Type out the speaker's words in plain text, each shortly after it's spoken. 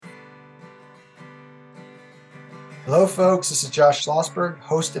Hello, folks. This is Josh Schlossberg,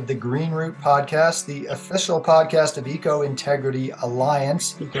 host of the Green Root Podcast, the official podcast of Eco Integrity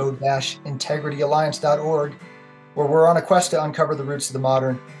Alliance, eco-integrityalliance.org, where we're on a quest to uncover the roots of the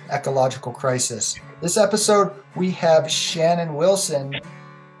modern ecological crisis. This episode, we have Shannon Wilson,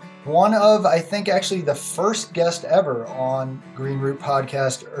 one of, I think, actually the first guest ever on Green Root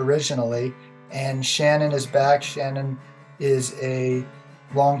Podcast originally. And Shannon is back. Shannon is a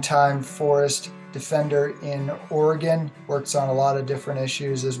longtime forest defender in Oregon, works on a lot of different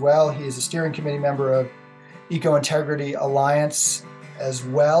issues as well. He is a steering committee member of Eco Integrity Alliance as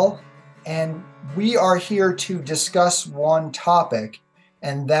well. And we are here to discuss one topic,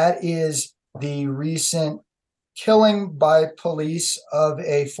 and that is the recent killing by police of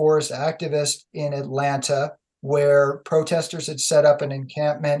a forest activist in Atlanta, where protesters had set up an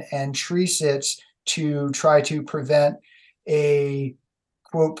encampment and tree sits to try to prevent a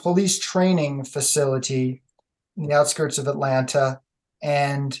quote police training facility in the outskirts of Atlanta.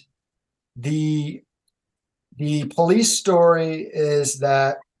 And the police story is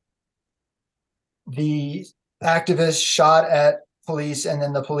that the activists shot at police, and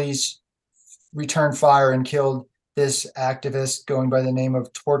then the police returned fire and killed this activist going by the name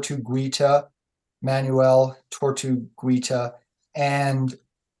of Tortuguita, Manuel Tortuguita. And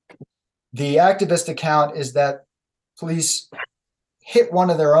the activist account is that police hit one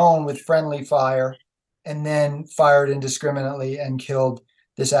of their own with friendly fire and then fired indiscriminately and killed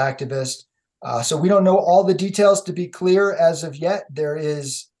this activist. So we don't know all the details, to be clear, as of yet. There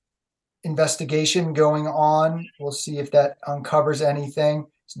is investigation going on. We'll see if that uncovers anything.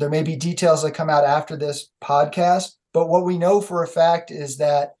 So there may be details that come out after this podcast, but what we know for a fact is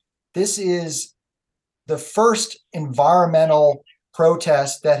that this is the first environmental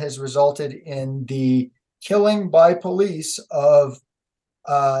protest that has resulted in the killing by police of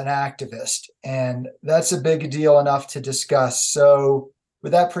an activist. And that's a big deal enough to discuss. So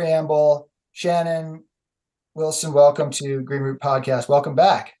with that preamble, Shannon Wilson, welcome to Green Root Podcast. Welcome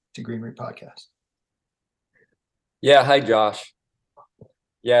back to Green Root Podcast. Yeah. Hi, Josh.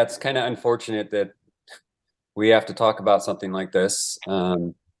 Yeah, it's kind of unfortunate that we have to talk about something like this.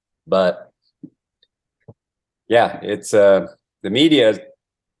 But yeah, it's the media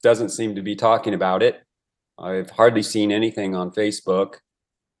doesn't seem to be talking about it. I've hardly seen anything on Facebook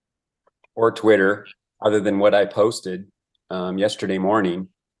or Twitter other than what I posted yesterday morning.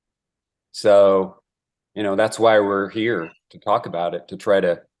 So, that's why we're here to talk about it, to try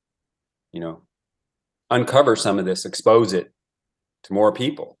to, uncover some of this, expose it to more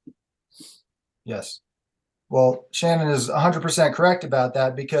people. Yes. Well, Shannon is 100% correct about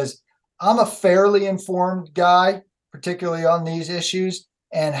that, because I'm a fairly informed guy, particularly on these issues.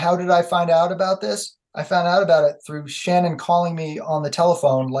 And how did I find out about this? I found out about it through Shannon calling me on the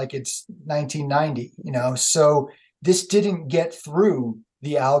telephone like it's 1990, so this didn't get through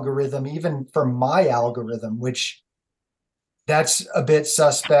the algorithm, even for my algorithm, which that's a bit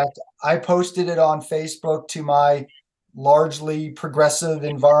suspect. I posted it on Facebook to my largely progressive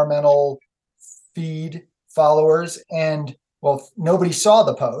environmental feed followers, and well, nobody saw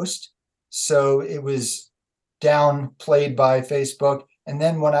the post, so it was downplayed by Facebook. And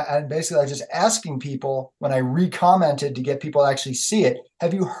then when I was just asking people, when I re-commented to get people to actually see it,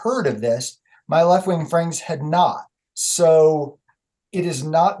 have you heard of this? My left-wing friends had not. So it is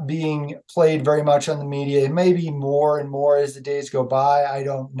not being played very much on the media. It may be more and more as the days go by. I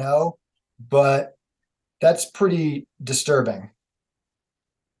don't know, but that's pretty disturbing.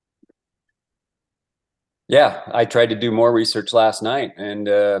 Yeah, I tried to do more research last night, and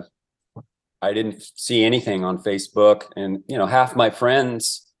I didn't see anything on Facebook. And, half my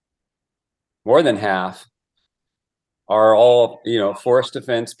friends, more than half, are all, forest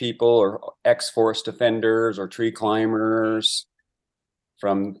defense people or ex-forest defenders or tree climbers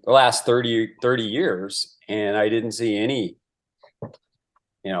from the last 30 years. And I didn't see any,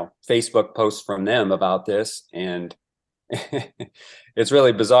 Facebook posts from them about this. And it's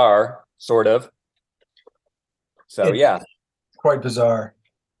really bizarre, sort of. So, yeah. Quite bizarre.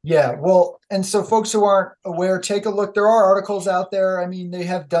 Yeah, well, and so folks who aren't aware, take a look. There are articles out there. I mean, they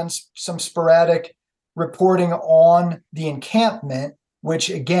have done some sporadic reporting on the encampment, which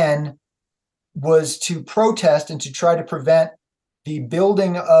again was to protest and to try to prevent the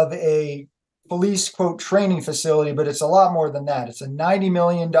building of a police, quote, training facility. But it's a lot more than that. It's a $90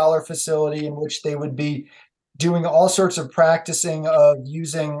 million facility in which they would be doing all sorts of practicing of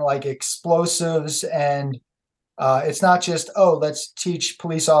using like explosives, and it's not just, let's teach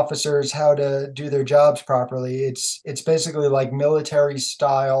police officers how to do their jobs properly. It's basically like military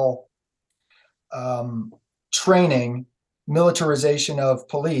style training militarization of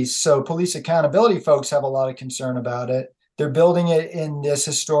police. So police accountability folks have a lot of concern about it. They're building it in this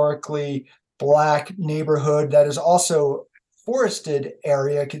historically Black neighborhood that is also forested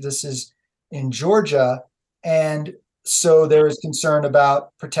area, because this is in Georgia. And so there is concern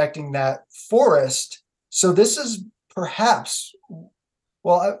about protecting that forest. So this is perhaps,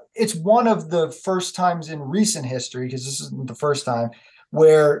 well, it's one of the first times in recent history, because this isn't the first time,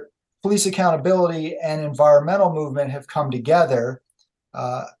 where police accountability and environmental movement have come together.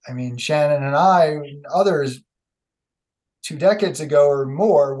 I mean, Shannon and I and others 2 decades ago or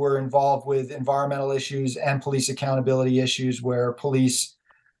more were involved with environmental issues and police accountability issues where police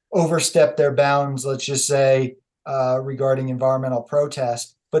overstep their bounds, let's just say, regarding environmental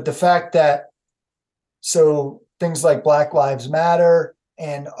protest. But the fact that so things like Black Lives Matter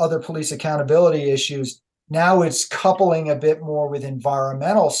and other police accountability issues, now it's coupling a bit more with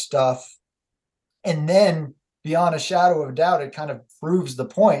environmental stuff. And then beyond a shadow of a doubt, it kind of proves the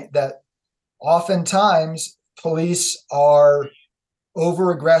point that oftentimes police are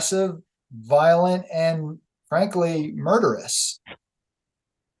over aggressive, violent, and frankly, murderous.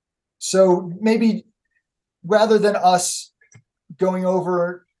 So maybe rather than us going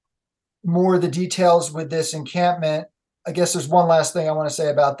over more of the details with this encampment, I guess there's one last thing I want to say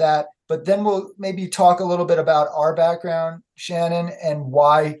about that, but then we'll maybe talk a little bit about our background, Shannon, and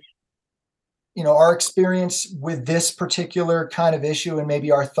why, our experience with this particular kind of issue, and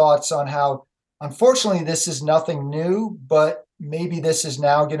maybe our thoughts on how, unfortunately, this is nothing new, but maybe this is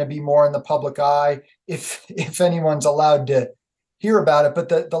now going to be more in the public eye if anyone's allowed to hear about it.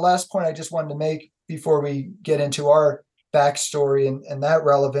 But the last point I just wanted to make before we get into our backstory and that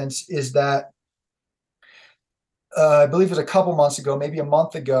relevance is that I believe it was a couple months ago, maybe a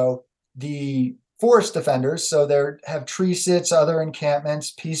month ago, the forest defenders, so they have tree sits, other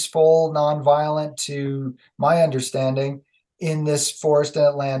encampments, peaceful, nonviolent to my understanding, in this forest in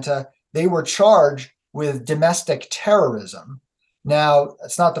Atlanta, they were charged with domestic terrorism. Now,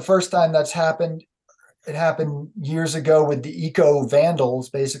 it's not the first time that's happened. It happened years ago with the eco vandals,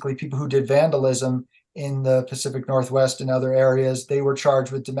 basically people who did vandalism in the Pacific Northwest and other areas. They were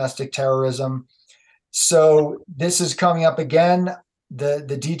charged with domestic terrorism. So this is coming up again.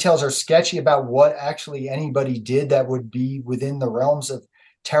 The details are sketchy about what actually anybody did that would be within the realms of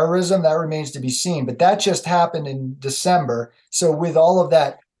terrorism. That remains to be seen. But that just happened in December. So with all of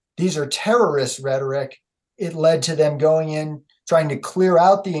that, these are terrorist rhetoric. It led to them going in, trying to clear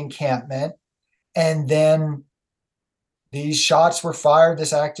out the encampment. And then these shots were fired.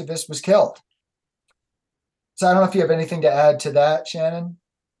 This activist was killed. So I don't know if you have anything to add to that, Shannon.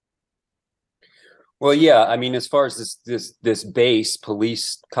 Well, yeah, I mean, as far as this base,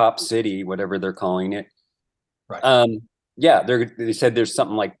 police cop city, whatever they're calling it, Right. Yeah, they said there's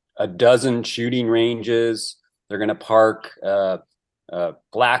something like a dozen shooting ranges. They're going to park a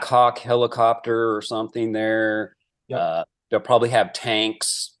Black Hawk helicopter or something there. Yep. They'll probably have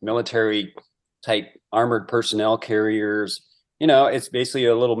tanks, military type armored personnel carriers. It's basically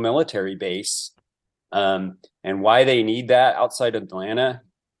a little military base. And why they need that outside Atlanta,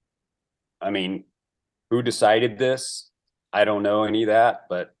 I mean, who decided this? I don't know any of that,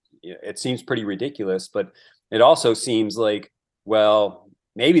 but it seems pretty ridiculous. But it also seems like, well,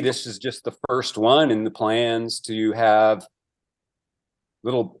 maybe this is just the first one in the plans to have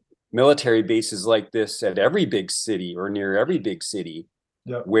little military bases like this at every big city or near every big city.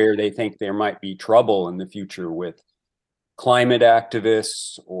 Yep. Where they think there might be trouble in the future with climate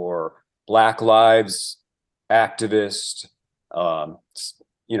activists or Black Lives activists,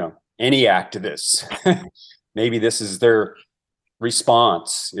 any activists. Maybe this is their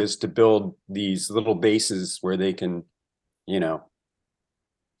response, is to build these little bases where they can,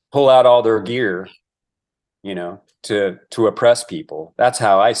 pull out all their gear, to oppress people. That's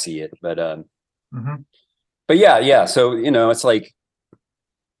how I see it. But but yeah. So, it's like,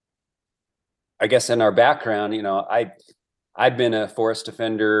 I guess in our background, I've been a forest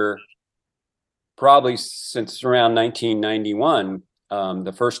defender probably since around 1991.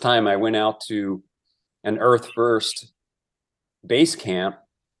 The first time I went out to an Earth First base camp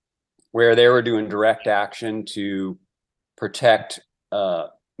where they were doing direct action to protect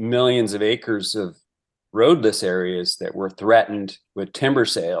millions of acres of roadless areas that were threatened with timber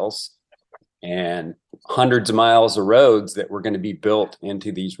sales, and hundreds of miles of roads that were going to be built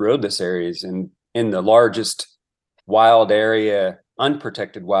into these roadless areas and in the largest wild area,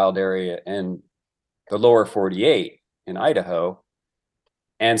 unprotected wild area in the lower 48 in Idaho.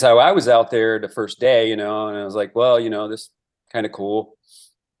 And so I was out there the first day, and I was like, well, this is kind of cool.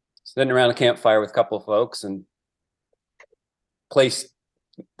 Sitting around a campfire with a couple of folks, and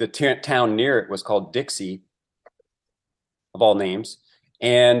the town near it was called Dixie. of all names.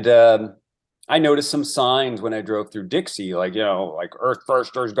 And I noticed some signs when I drove through Dixie, like, like Earth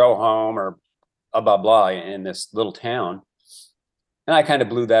Firsters go home or blah, blah, blah in this little town. And I kind of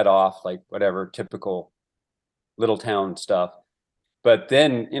blew that off, like whatever, typical little town stuff. But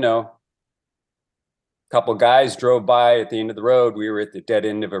then, a couple guys drove by at the end of the road. We were at the dead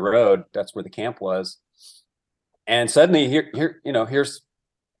end of a road. That's where the camp was. And suddenly here's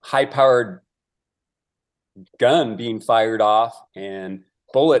high-powered gun being fired off and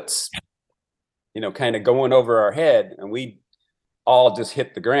bullets, kind of going over our head, and we all just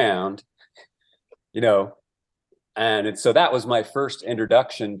hit the ground, and so that was my first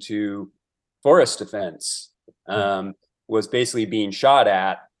introduction to forest defense, was basically being shot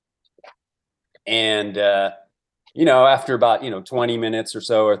at. And, after about, 20 minutes or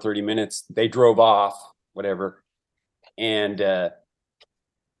so, or 30 minutes, they drove off, whatever. And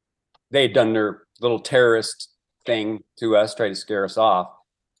they had done their little terrorist thing to us, try to scare us off.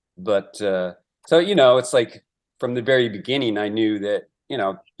 But so, it's like from the very beginning, I knew that,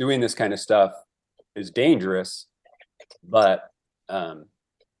 doing this kind of stuff is dangerous. But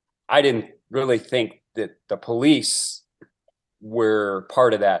I didn't really think that the police were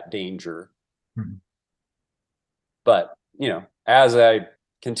part of that danger. Mm-hmm. But, as I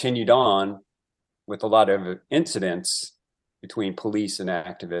continued on with a lot of incidents between police and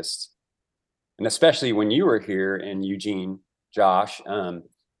activists, and especially when you were here in Eugene, Josh,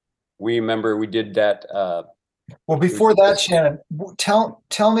 we remember we did that. Well, before that, Shannon,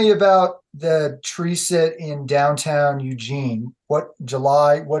 tell me about the tree sit in downtown Eugene. What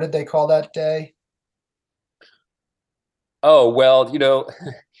did they call that day? Oh, well,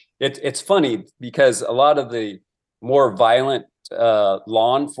 it's funny because a lot of the more violent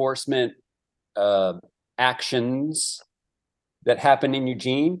law enforcement actions that happen in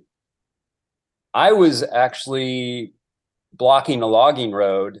Eugene, I was actually blocking a logging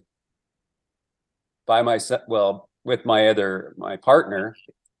road by myself, with my partner,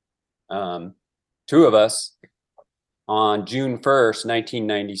 two of us, on June 1st,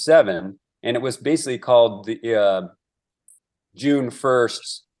 1997. And it was basically called the June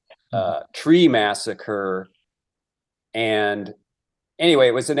 1st tree massacre. And anyway,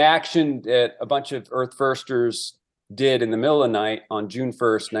 it was an action that a bunch of Earth Firsters did in the middle of the night on June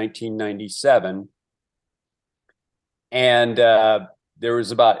 1st, 1997. And there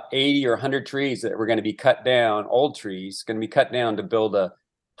was about 80 or 100 trees that were going to be cut down, old trees, going to be cut down to build a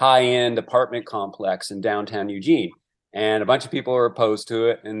high-end apartment complex in downtown Eugene. And a bunch of people were opposed to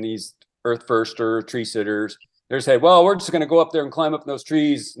it. And these Earth Firster tree sitters, they said, well, we're just going to go up there and climb up those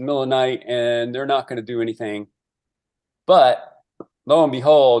trees in the middle of the night, and they're not going to do anything. But lo and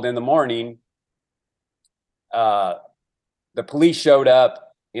behold, in the morning, the police showed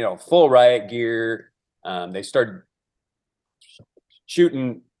up, full riot gear. They started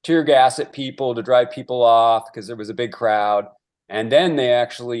shooting tear gas at people to drive people off because there was a big crowd. And then they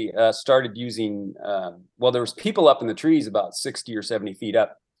actually started using, there was people up in the trees about 60 or 70 feet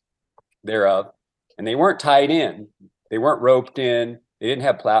up thereof, and they weren't tied in. They weren't roped in. They didn't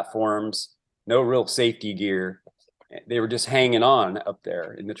have platforms, no real safety gear. They were just hanging on up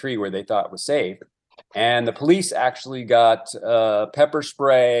there in the tree where they thought was safe. And the police actually got pepper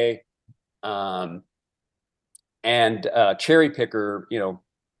spray and cherry picker,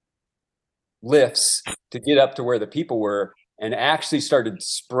 lifts to get up to where the people were, and actually started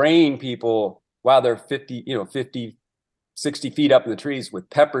spraying people while they're 50, 60 feet up in the trees with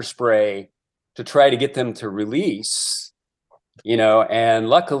pepper spray to try to get them to release, and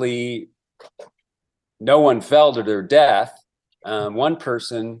luckily no one fell to their death. One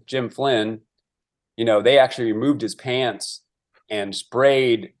person, Jim Flynn, they actually removed his pants and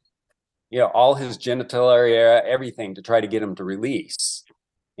sprayed, all his genital area, everything to try to get him to release.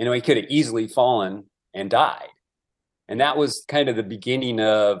 He could have easily fallen and died. And that was kind of the beginning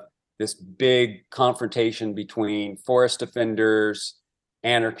of this big confrontation between forest defenders,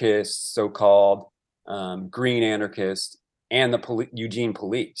 anarchists, so-called green anarchists, and the Eugene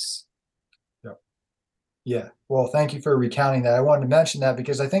police. Yeah. Well, thank you for recounting that. I wanted to mention that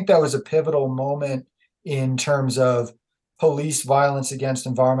because I think that was a pivotal moment in terms of police violence against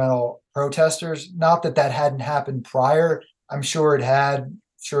environmental protesters. Not that that hadn't happened prior. I'm sure it had.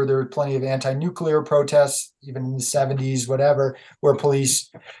 Sure, there were plenty of anti-nuclear protests, even in the 70s, whatever, where police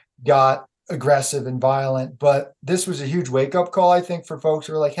got aggressive and violent. But this was a huge wake-up call, I think, for folks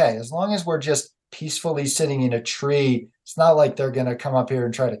who are like, hey, as long as we're just peacefully sitting in a tree, it's not like they're going to come up here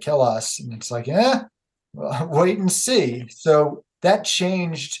and try to kill us. And it's like, well, wait and see. So that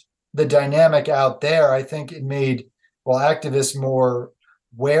changed the dynamic out there. I think it made, activists more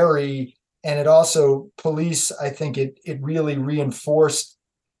wary And it also police, I think it really reinforced,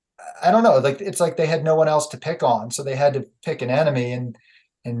 I don't know, like it's like they had no one else to pick on, so they had to pick an enemy,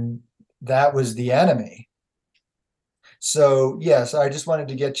 and that was the enemy. So yes, I just wanted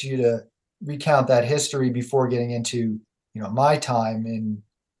to get you to recount that history before getting into, my time in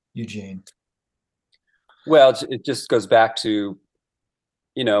Eugene. Well, it just goes back to,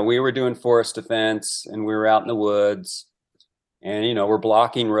 we were doing forest defense and we were out in the woods and, we're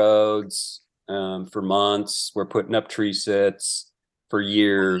blocking roads for months. We're putting up tree sits for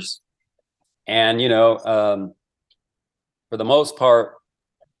years. And, for the most part,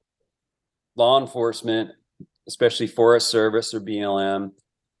 law enforcement, especially Forest Service or BLM,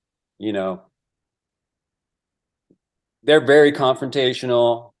 you know, they're very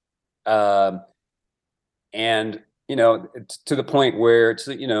confrontational. And, it's to the point where it's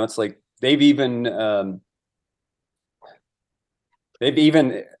like they've even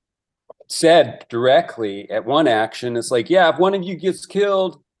said directly at one action, it's like, yeah, if one of you gets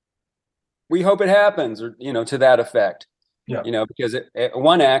killed, we hope it happens, or, to that effect. Yeah. Because at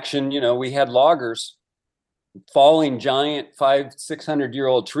one action, we had loggers falling giant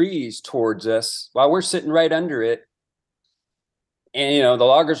 500-600-year-old trees towards us while we're sitting right under it. And, the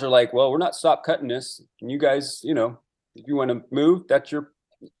loggers are like, well, we're not stop cutting this. And you guys, if you want to move, that's your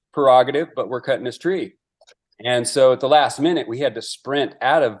prerogative, but we're cutting this tree. And so at the last minute, we had to sprint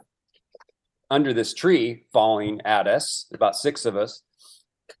out of under this tree falling at us, about 6 of us.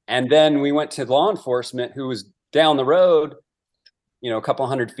 And then we went to law enforcement who was down the road, a couple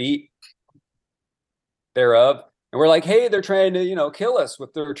hundred feet thereof. And we're like, hey, they're trying to, kill us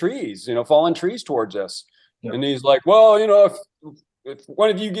with their trees, falling trees towards us. Yep. And he's like, well, if one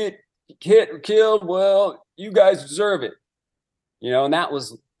of you get hit or killed, well, you guys deserve it. And that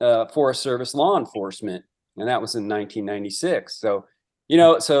was Forest Service law enforcement. And that was in 1996. So,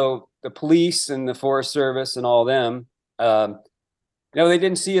 so the police and the Forest Service and all them, they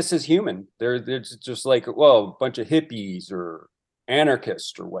didn't see us as human. They're just like, well, a bunch of hippies or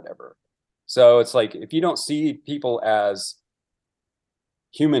anarchists or whatever. So it's like, if you don't see people as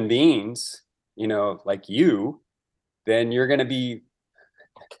human beings, like you, then you're going to be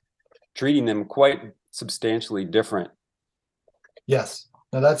treating them quite substantially different. Yes.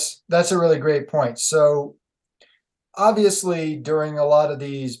 Now that's a really great point. So obviously during a lot of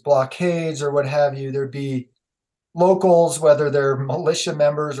these blockades or what have you, there'd be locals, whether they're militia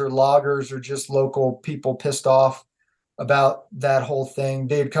members or loggers or just local people pissed off about that whole thing.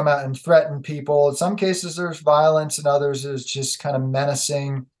 They'd come out and threaten people. In some cases there's violence, in others there's just kind of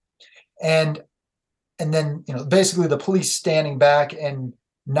menacing. And then, basically the police standing back and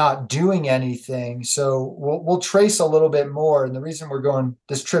not doing anything. So we'll trace a little bit more. And the reason we're going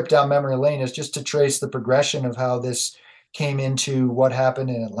this trip down memory lane is just to trace the progression of how this came into what happened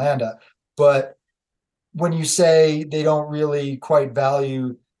in Atlanta. But when you say they don't really quite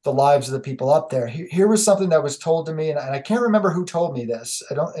value the lives of the people up there, here was something that was told to me, and I can't remember who told me this.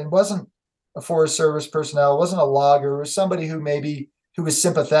 It wasn't a Forest Service personnel, it wasn't a logger, it was somebody who was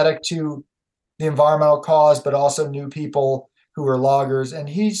sympathetic to the environmental cause, but also knew people who were loggers. And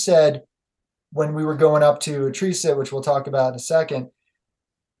he said, when we were going up to a tree sit, which we'll talk about in a second,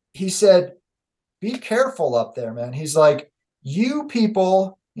 he said, be careful up there, man. He's like, you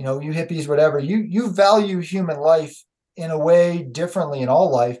people, you hippies, whatever, you value human life in a way differently, in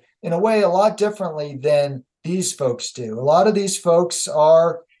all life, in a way a lot differently than these folks do. A lot of these folks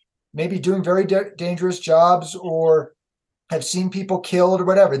are maybe doing very dangerous jobs or have seen people killed or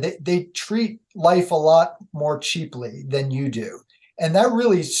whatever. They treat life a lot more cheaply than you do. And that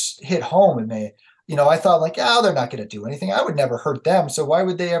really hit home in me. I thought like, oh, they're not going to do anything. I would never hurt them. So why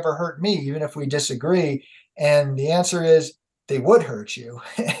would they ever hurt me, even if we disagree? And the answer is they would hurt you.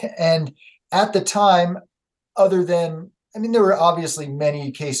 And at the time, there were obviously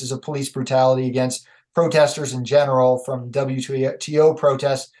many cases of police brutality against protesters in general, from WTO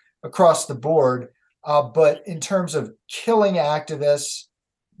protests across the board. But in terms of killing activists,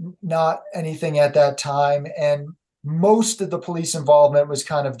 not anything at that time. And most of the police involvement was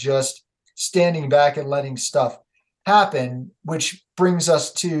kind of just standing back and letting stuff happen, which brings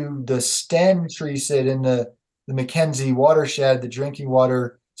us to the Sten tree sit in the McKenzie watershed, the drinking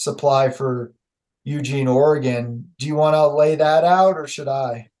water supply for Eugene, Oregon. Do you want to lay that out, or should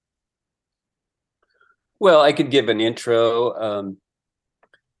I? Well, I could give an intro.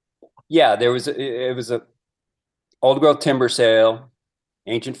 Yeah, it was a old growth timber sale,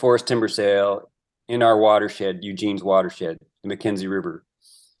 ancient forest timber sale in our watershed, Eugene's watershed, the McKenzie River.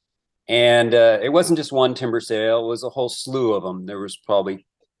 And it wasn't just one timber sale, it was a whole slew of them. There was probably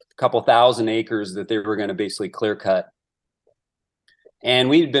a couple thousand acres that they were going to basically clear cut. And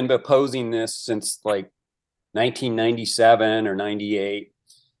we'd been opposing this since like 1997 or 98.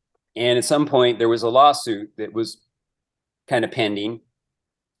 And at some point, there was a lawsuit that was kind of pending.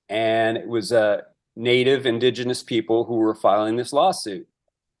 And it was Native indigenous people who were filing this lawsuit.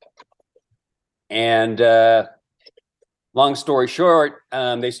 And long story short,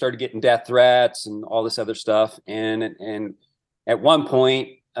 they started getting death threats and all this other stuff. And at one point,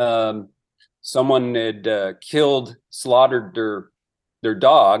 someone had slaughtered their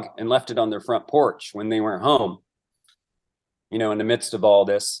dog and left it on their front porch when they weren't home, in the midst of all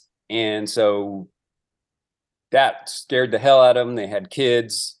this. And so that scared the hell out of them. They had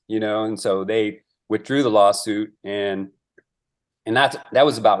kids, and so they withdrew the lawsuit. And that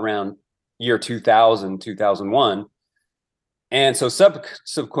was about around year 2000, 2001. And so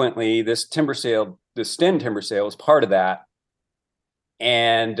subsequently, this Sten timber sale was part of that.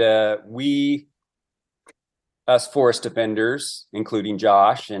 And us forest defenders, including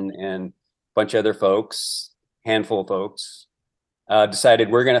Josh and a bunch of other folks, handful of folks, decided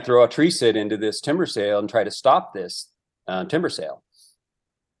we're going to throw a tree sit into this timber sale and try to stop this timber sale.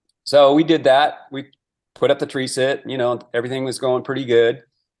 So we did that. We put up the tree sit, everything was going pretty good.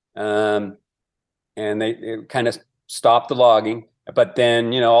 And it kind of stopped the logging. But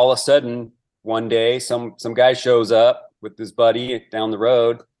then, all of a sudden, one day, some guy shows up with his buddy down the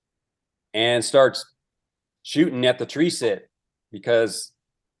road and starts shooting at the tree sit, because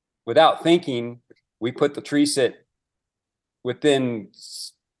without thinking, we put the tree sit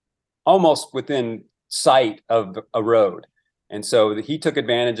almost within sight of a road. And so he took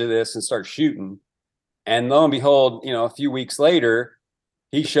advantage of this and started shooting. And lo and behold, a few weeks later,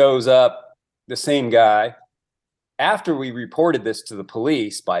 he shows up, the same guy, after we reported this to the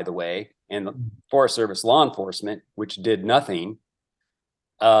police, by the way, and the Forest Service law enforcement, which did nothing,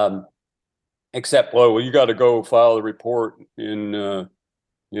 except, well, you got to go file a report in,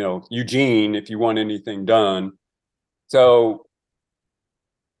 Eugene if you want anything done. So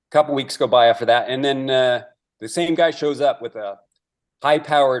a couple weeks go by after that. And then the same guy shows up with a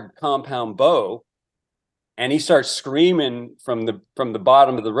high-powered compound bow, and he starts screaming from the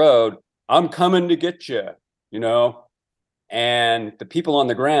bottom of the road, "I'm coming to get you," and the people on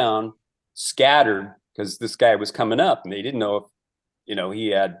the ground scattered because this guy was coming up, and they didn't know if, he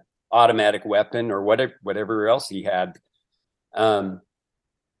had automatic weapon or whatever else he had. And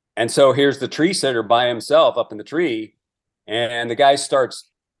so here's the tree sitter by himself up in the tree, and the guy starts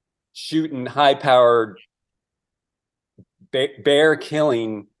shooting high-powered bear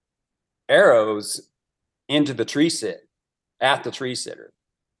killing arrows into the tree sit at the tree sitter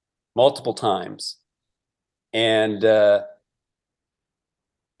multiple times. And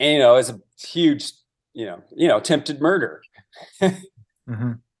it's a huge, attempted murder.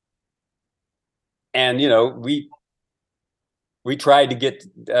 Mm-hmm. And, we tried to get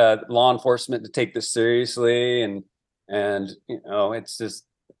law enforcement to take this seriously. And it's just,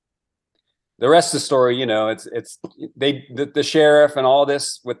 the rest of the story, the sheriff and all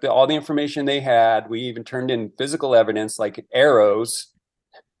this, with all the information they had, we even turned in physical evidence like arrows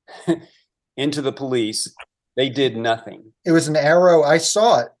into the police. They did nothing. It was an arrow. I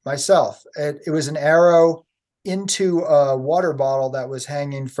saw it myself. It was an arrow into a water bottle that was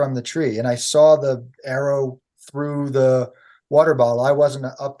hanging from the tree. And I saw the arrow through the water bottle. I wasn't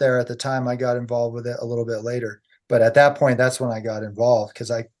up there at the time. I got involved with it a little bit later. But at that point, that's when I got involved,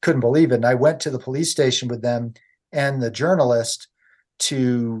 because I couldn't believe it. And I went to the police station with them and the journalist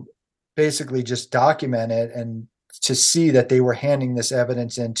to basically just document it and to see that they were handing this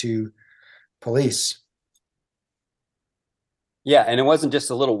evidence into police. Yeah, and it wasn't just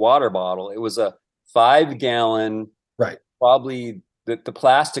a little water bottle. It was a 5-gallon, right? Probably the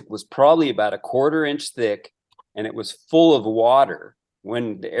plastic was probably about a 1/4 inch thick, and it was full of water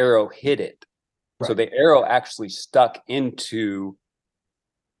when the arrow hit it. Right. So the arrow actually stuck into,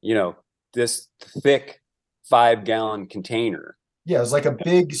 this thick 5-gallon container. Yeah, it was like a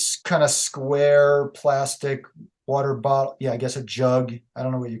big kind of square plastic water bottle. Yeah, I guess a jug. I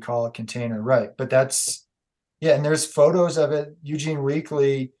don't know what you call a container, right? But yeah, and there's photos of it. Eugene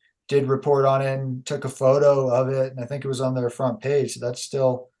Weekly did report on it and took a photo of it, and I think it was on their front page. So that's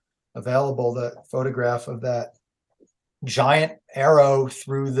still available, the photograph of that giant arrow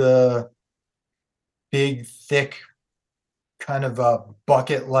through the big, thick, kind of a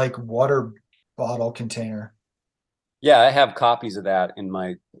bucket-like water bottle container. Yeah, I have copies of that in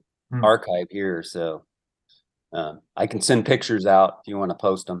my archive here, so I can send pictures out if you want to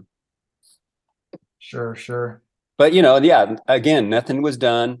post them. Sure. But yeah, again, nothing was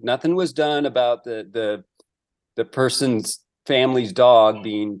done. Nothing was done about the person's family's dog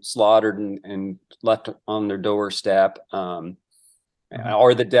being slaughtered and left on their doorstep.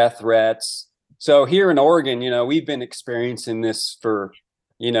 or the death threats. So here in Oregon, we've been experiencing this for,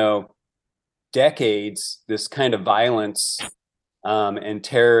 decades, this kind of violence and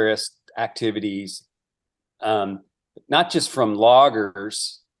terrorist activities, not just from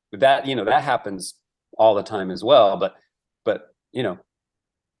loggers, that happens all the time as well, but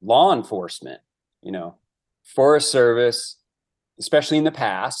law enforcement, Forest Service, especially in the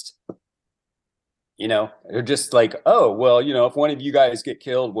past, they're just like, oh, well, if one of you guys get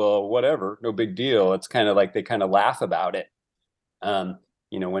killed, well, whatever, no big deal. It's kind of like they kind of laugh about it.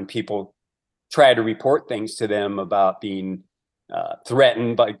 When people try to report things to them about being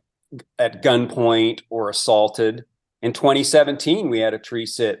threatened at gunpoint or assaulted. In 2017, we had a tree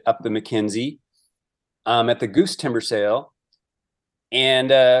sit up the McKenzie at the Goose Timber Sale, and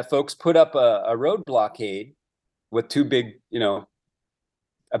folks put up a road blockade with two big,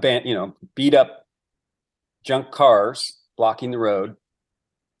 beat up junk cars blocking the road,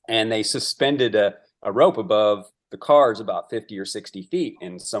 and they suspended a rope above the cars about 50 or 60 feet,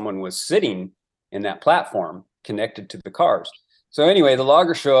 and someone was sitting in that platform connected to the cars. So anyway, the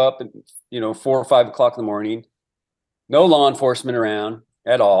loggers show up at 4 or 5 o'clock in the morning, no law enforcement around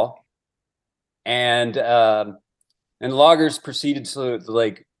at all, and the loggers proceeded to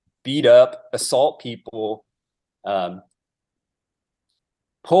like beat up, assault people,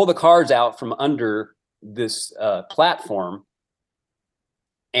 pull the cars out from under this platform,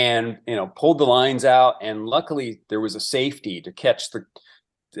 and pulled the lines out. And luckily, there was a safety to catch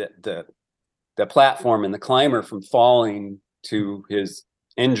the platform and the climber from falling to his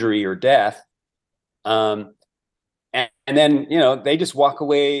injury or death. And then they just walk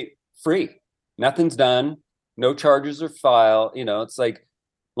away free. Nothing's done. No charges are filed. It's like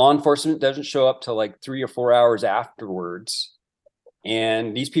law enforcement doesn't show up till like 3 or 4 hours afterwards.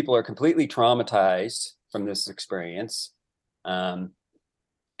 And these people are completely traumatized from this experience. And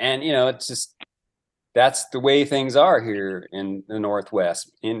it's just, that's the way things are here in the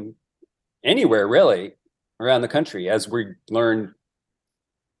Northwest, in anywhere really around the country, as we learned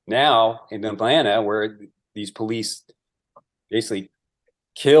now in Atlanta, where these police basically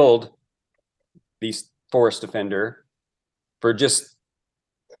killed these forest defender for just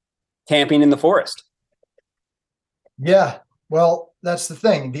camping in the forest. Yeah, well, that's the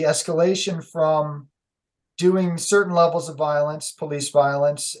thing. The escalation from doing certain levels of violence, police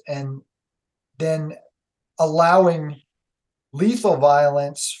violence, and then allowing lethal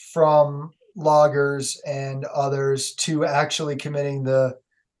violence from loggers and others to actually committing the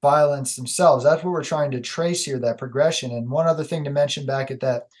violence themselves. That's what we're trying to trace here, that progression. And one other thing to mention, back at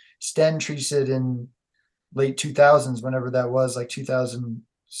that Sten tree sit in late 2000s, whenever that was, like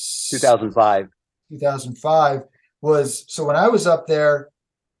 2005. 2005 was, so when I was up there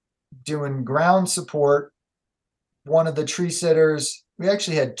doing ground support, one of the tree sitters, we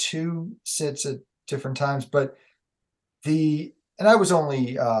actually had 2 sits at different times, but and I was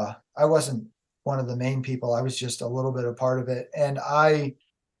only, I wasn't one of the main people. I was just a little bit a part of it. And I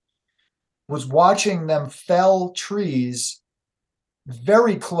was watching them fell trees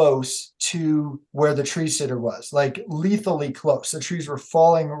very close to where the tree sitter was, like lethally close. The trees were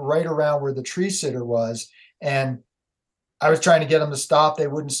falling right around where the tree sitter was. And I was trying to get them to stop. They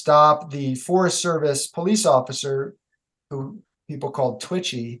wouldn't stop. The Forest Service police officer, who people called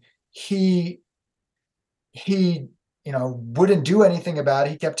Twitchy, he wouldn't do anything about it.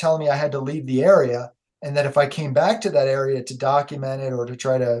 He kept telling me I had to leave the area, and that if I came back to that area to document it or to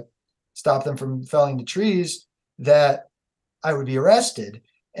try to stop them from felling the trees, that I would be arrested.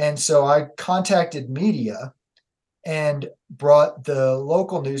 And so I contacted media and brought the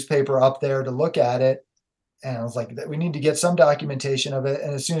local newspaper up there to look at it. And I was like, we need to get some documentation of it.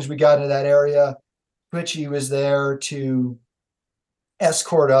 And as soon as we got into that area, Twitchy was there to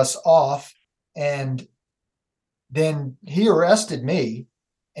escort us off. And then he arrested me.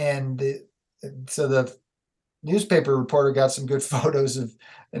 And so the newspaper reporter got some good photos of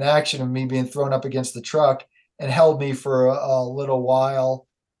an action of me being thrown up against the truck, and held me for a little while.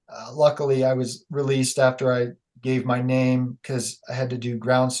 Luckily, I was released after I gave my name, because I had to do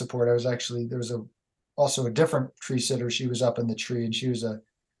ground support. I was actually, there was also a different tree sitter. She was up in the tree, and she was a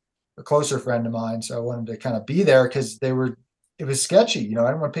closer friend of mine. So I wanted to kind of be there, because it was sketchy. I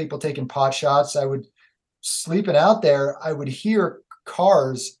didn't want people taking pot shots. I would, sleeping out there, I would hear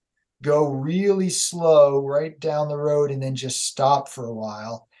cars go really slow right down the road and then just stop for a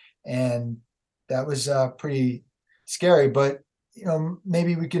while. And that was pretty scary. But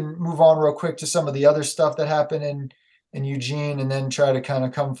maybe we can move on real quick to some of the other stuff that happened in Eugene, and then try to kind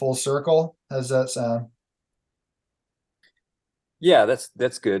of come full circle. How's that sound? Yeah,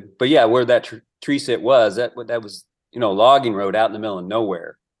 that's good. But yeah, where that tree sit was, that was logging road out in the middle of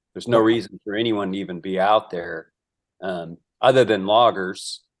nowhere. There's no Right. reason for anyone to even be out there, other than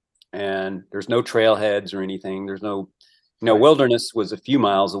loggers. And there's no trailheads or anything. There's no, Right. wilderness was a few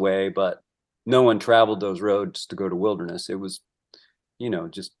miles away, but no one traveled those roads to go to wilderness. It was,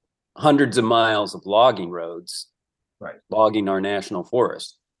 just hundreds of miles of logging roads, Right. logging our national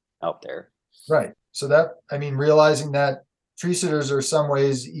forest out there. Right. So that, I mean, realizing that tree sitters are some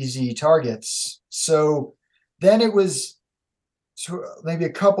ways easy targets. So then it was maybe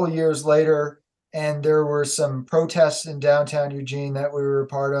a couple years later, and there were some protests in downtown Eugene that we were a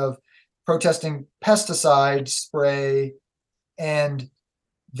part of, protesting pesticide spray. And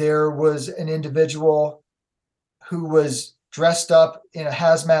there was an individual who was dressed up in a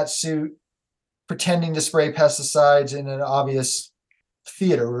hazmat suit, pretending to spray pesticides in an obvious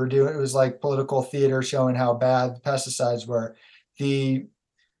theater. It was like political theater showing how bad the pesticides were. The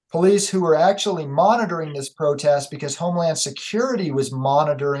police who were actually monitoring this protest, because Homeland Security was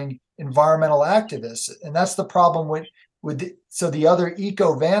monitoring environmental activists. And that's the problem so the other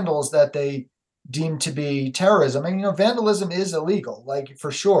eco vandals that they deemed to be terrorism. I mean, vandalism is illegal, like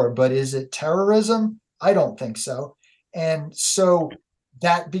for sure, but is it terrorism? I don't think so. And so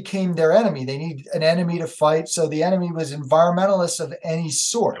that became their enemy. They need an enemy to fight. So the enemy was environmentalists of any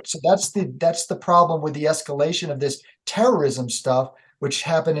sort. So that's the problem with the escalation of this terrorism stuff, which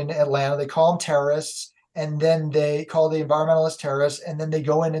happened in Atlanta. They call them terrorists, and then they call the environmentalists terrorists, and then they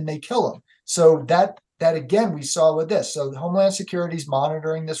go in and they kill them. So that again we saw with this. So the Homeland Security is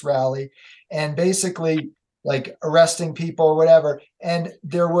monitoring this rally, and basically like arresting people or whatever. And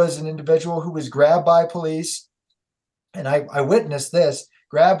there was an individual who was grabbed by police, and I witnessed this,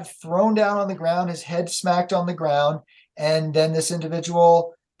 grabbed, thrown down on the ground, his head smacked on the ground, and then this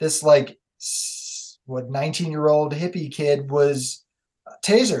individual, this like 19-year-old hippie kid, was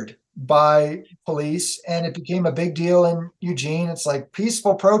tasered by police, and it became a big deal in Eugene. It's like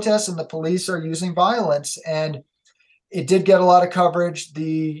peaceful protests and the police are using violence, and it did get a lot of coverage.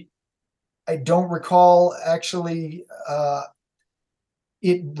 I don't recall actually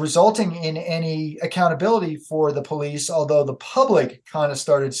it resulting in any accountability for the police, although the public kind of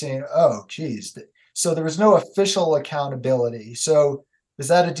started saying, oh, geez. So there was no official accountability. So is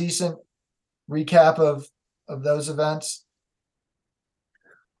that a decent recap of those events?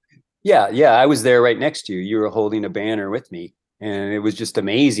 Yeah, I was there right next to you. You were holding a banner with me, and it was just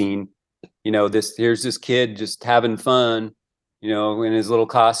amazing. Here's this kid just having fun, in his little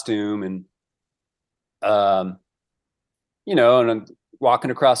costume, and and I'm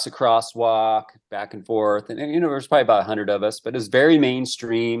walking across the crosswalk back and forth, and there was probably about 100 of us, but it was very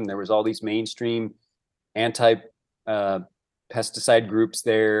mainstream. There was all these mainstream anti pesticide groups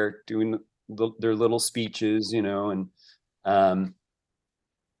there doing their little speeches, and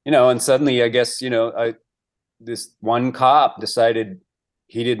and suddenly, I guess, this one cop decided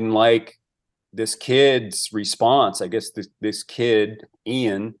he didn't like this kid's response. I guess this kid,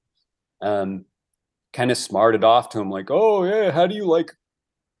 Ian, kind of smarted off to him like, oh yeah, how do you like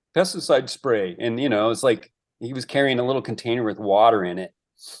pesticide spray? And, it's like he was carrying a little container with water in it,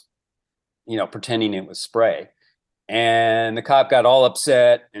 pretending it was spray. And the cop got all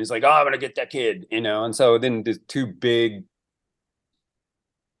upset and he's like, oh, I'm going to get that kid, And so then the two big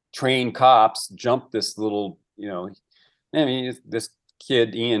trained cops jumped this little, I mean, this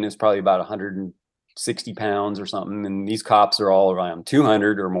kid, Ian, is probably about 160 pounds or something. And these cops are all around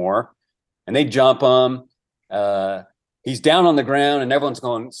 200 or more. And they jump him. He's down on the ground and everyone's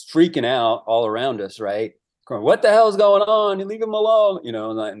freaking out all around us, right? Going, what the hell is going on? You leave him alone,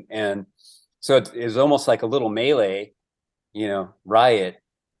 and so it was almost like a little melee, riot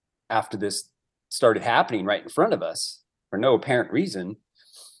after this started happening right in front of us for no apparent reason.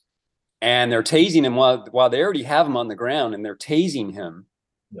 And they're tasing him while they already have him on the ground, and they're tasing him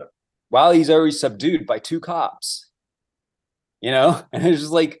while he's already subdued by two cops, and it's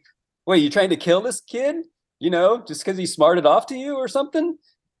just like, wait, you trying to kill this kid, just because he smarted off to you or something?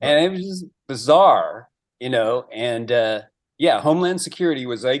 And it was just bizarre, and Homeland Security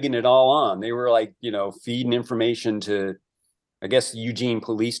was egging it all on. They were like, feeding information to, I guess, Eugene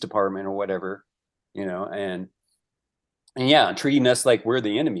Police Department or whatever, and treating us like we're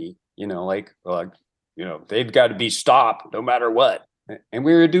the enemy, they've got to be stopped no matter what. And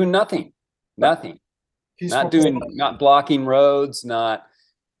we were doing nothing. Not blocking roads,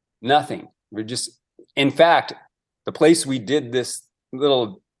 nothing. We're just, in fact, the place we did this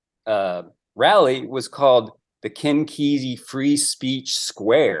little rally was called the Ken Kesey Free Speech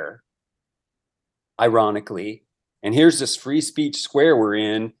Square, ironically. And here's this free speech square we're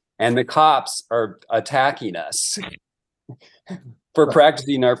in, and the cops are attacking us for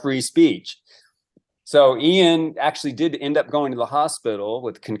practicing our free speech. So Ian actually did end up going to the hospital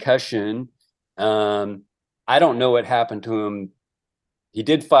with concussion. I don't know what happened to him. He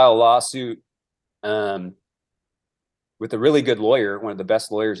did file a lawsuit um, with a really good lawyer, one of the best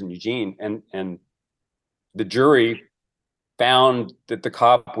lawyers in Eugene, and the jury found that the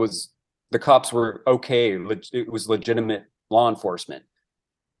cops were okay. It was legitimate law enforcement,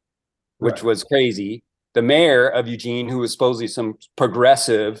 which Right. was crazy. The mayor of Eugene, who was supposedly some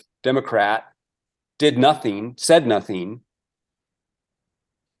progressive Democrat, did nothing, said nothing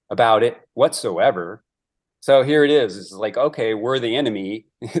about it whatsoever. So here it is. It's like, okay, we're the enemy.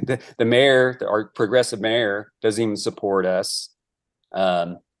 The mayor, our progressive mayor, doesn't even support us.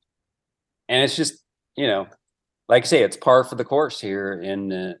 And it's just, you know, like I say, it's par for the course here in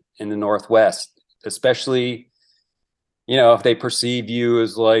the Northwest, especially, you know, if they perceive you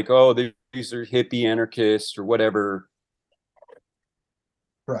as like, oh, these are hippie anarchists or whatever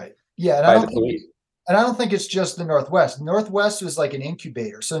Right. Yeah, by the police. and I don't think it's just the Northwest. Northwest was like an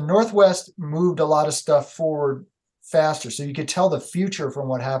incubator. So Northwest moved a lot of stuff forward faster. So you could tell the future from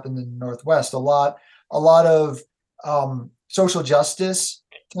what happened in the Northwest. A lot of social justice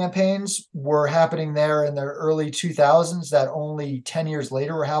campaigns were happening there in the early 2000s that only 10 years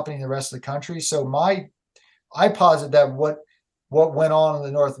later were happening in the rest of the country. So I posit that what went on in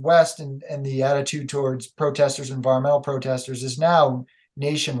the Northwest and the attitude towards protesters, environmental protesters, is now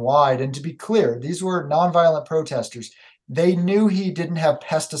nationwide. And to be clear, these were nonviolent protesters. They knew he didn't have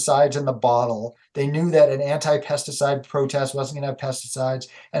pesticides in the bottle. They knew that an anti-pesticide protest wasn't going to have pesticides.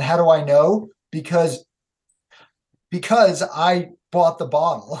 And how do I know? Because I bought the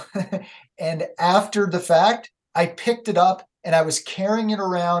bottle. And after the fact, I picked it up and I was carrying it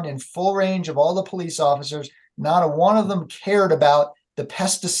around in full range of all the police officers. Not a one of them cared about the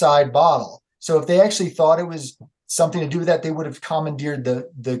pesticide bottle. So if they actually thought it was something to do with that, they would have commandeered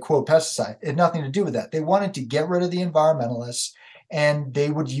the quote pesticide. It had nothing to do with that. They wanted to get rid of the environmentalists, and they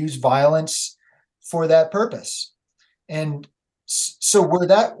would use violence for that purpose. And so where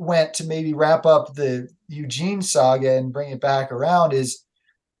that went, to maybe wrap up the Eugene saga and bring it back around, is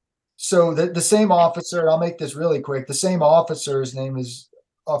so the same officer, and I'll make this really quick, the same officer, his name is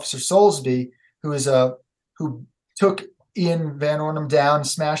Officer Soulsby, who took Ian Van Ornum down,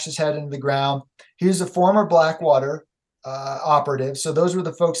 smashed his head into the ground. He was a former Blackwater operative. So those were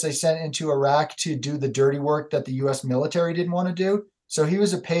the folks they sent into Iraq to do the dirty work that the U.S. military didn't want to do. So he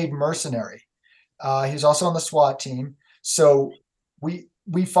was a paid mercenary. He was also on the SWAT team. So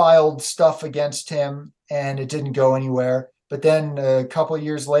we filed stuff against him, and it didn't go anywhere. But then a couple of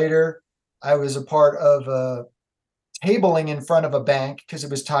years later, I was a part of tabling in front of a bank because it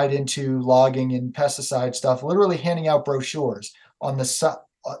was tied into logging and pesticide stuff, literally handing out brochures on the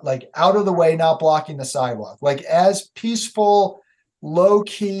like out of the way, not blocking the sidewalk, like as peaceful, low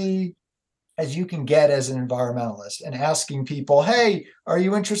key as you can get as an environmentalist, and asking people, hey, are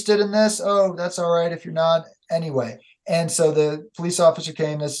you interested in this? Oh, that's all right if you're not. Anyway. And so the police officer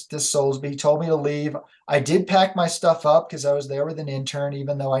came, this Soulsby, told me to leave. I did pack my stuff up because I was there with an intern,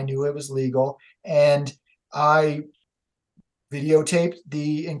 even though I knew it was legal. And I videotaped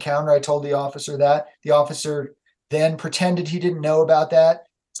the encounter. I told the officer that. The officer then pretended he didn't know about that,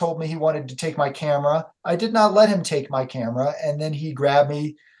 told me he wanted to take my camera. I did not let him take my camera. And then he grabbed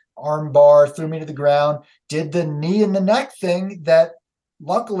me, arm bar, threw me to the ground, did the knee in the neck thing that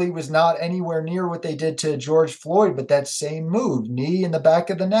luckily was not anywhere near what they did to George Floyd, but that same move, knee in the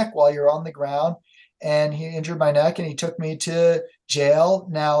back of the neck while you're on the ground. And he injured my neck and he took me to jail.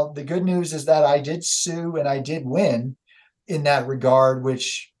 Now, the good news is that I did sue and I did win in that regard,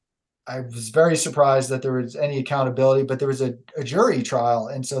 which I was very surprised that there was any accountability, but there was a jury trial.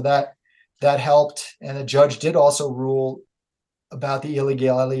 And so that helped. And the judge did also rule about the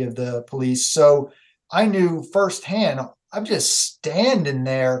illegality of the police. So I knew firsthand, I'm just standing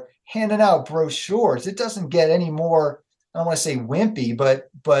there handing out brochures. It doesn't get any more, I don't want to say wimpy,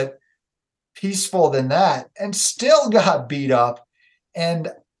 but peaceful than that, and still got beat up. And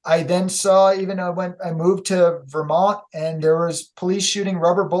I then saw, I moved to Vermont, and there was police shooting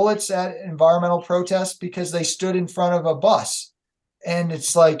rubber bullets at environmental protests because they stood in front of a bus. And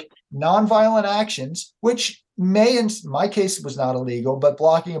it's like nonviolent actions, which may, in my case, was not illegal, but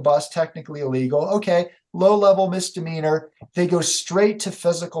blocking a bus, technically illegal. Okay, low level misdemeanor. They go straight to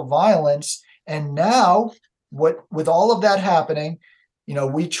physical violence. And now, with all of that happening,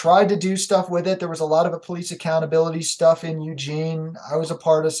 we tried to do stuff with it. There was a lot of police accountability stuff in Eugene. I was a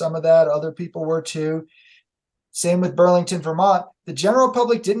part of some of that. Other people were too. Same with Burlington, Vermont. The general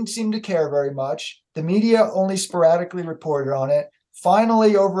public didn't seem to care very much. The media only sporadically reported on it.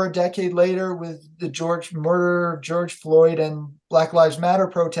 Finally, over a decade later, with the murder of George Floyd and Black Lives Matter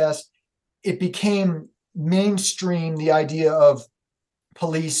protests, it became mainstream, the idea of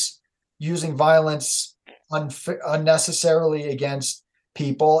police using violence unnecessarily against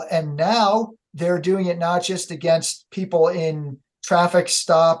people. And now they're doing it not just against people in traffic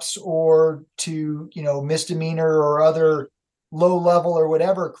stops or to, misdemeanor or other low level or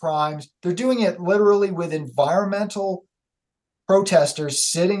whatever crimes. They're doing it literally with environmental protesters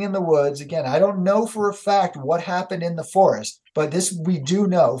sitting in the woods. Again, I don't know for a fact what happened in the forest, but this we do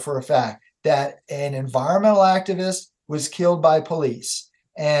know for a fact that an environmental activist was killed by police.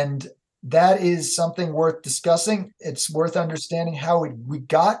 And that is something worth discussing. It's worth understanding how we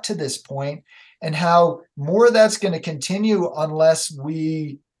got to this point and how more of that's going to continue unless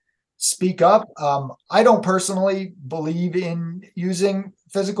we speak up. I don't personally believe in using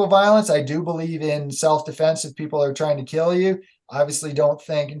physical violence. I do believe in self-defense if people are trying to kill you. Obviously don't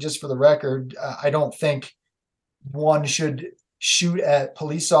think, and just for the record, I don't think one should shoot at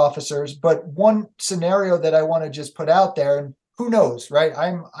police officers. But one scenario that I want to just put out there, and who knows, right?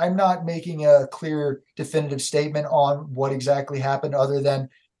 I'm not making a clear, definitive statement on what exactly happened, other than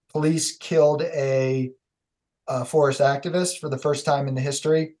police killed a forest activist for the first time in the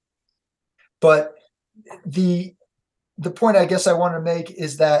history. But the point I guess I want to make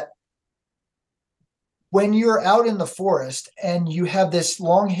is that when you're out in the forest and you have this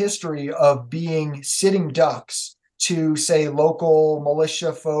long history of being sitting ducks to, say, local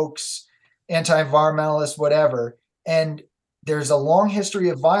militia folks, anti-environmentalists, whatever, and there's a long history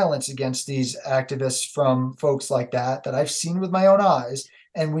of violence against these activists from folks like that I've seen with my own eyes,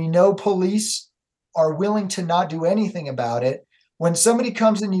 and we know police are willing to not do anything about it. When somebody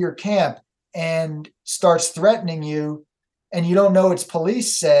comes into your camp and starts threatening you and you don't know it's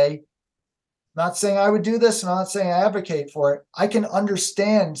police, say, not saying I would do this, not saying I advocate for it. I can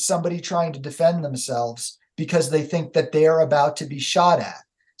understand somebody trying to defend themselves because they think that they're about to be shot at.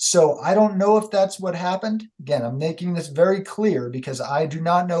 So I don't know if that's what happened. Again, I'm making this very clear because I do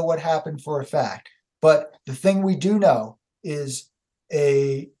not know what happened for a fact. But the thing we do know is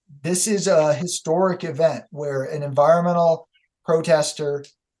this is a historic event where an environmental protester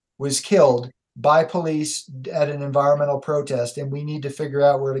was killed by police at an environmental protest, and we need to figure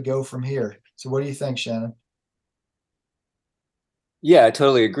out where to go from here. So what do you think, Shannon? Yeah, I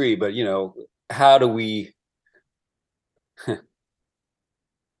totally agree. But, how do we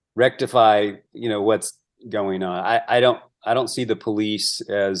rectify, what's going on? I don't see the police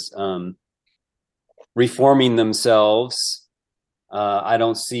as reforming themselves. I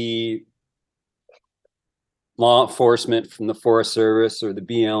don't see law enforcement from the Forest Service or the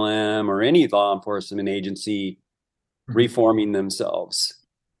BLM or any law enforcement agency reforming themselves.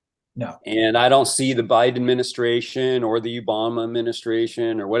 No. And I don't see the Biden administration or the Obama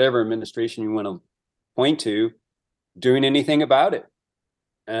administration or whatever administration you want to point to doing anything about it.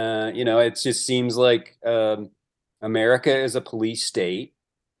 It just seems like America is a police state,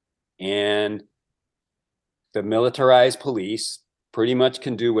 and the militarized police pretty much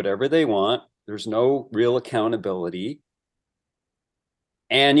can do whatever they want. There's no real accountability.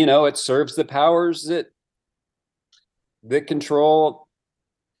 And, it serves the powers that control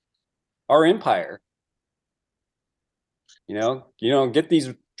our empire. Get these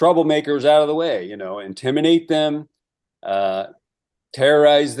troublemakers out of the way, intimidate them,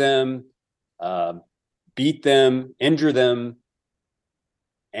 terrorize them, beat them, injure them,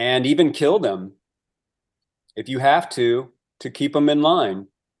 and even kill them if you have to keep them in line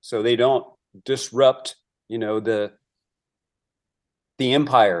so they don't disrupt, the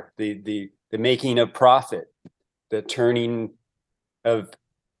empire, the making of profit, the turning of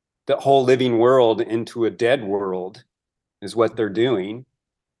the whole living world into a dead world is what they're doing.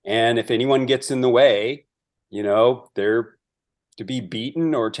 And if anyone gets in the way, they're to be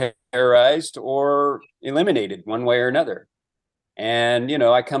beaten or terrorized or eliminated one way or another. And,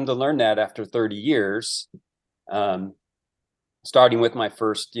 I come to learn that after 30 years, starting with my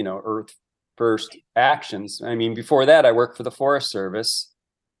first, Earth First actions. I mean, before that, I worked for the Forest Service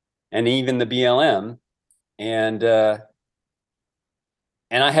and even the BLM. And I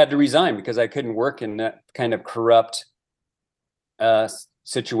had to resign because I couldn't work in that kind of corrupt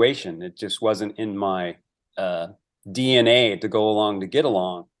situation. It just wasn't in my DNA to go along to get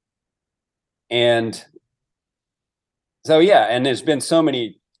along. And so, yeah, and there's been so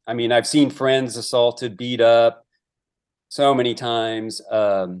many, I've seen friends assaulted, beat up so many times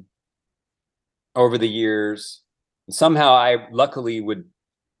over the years. And somehow I luckily would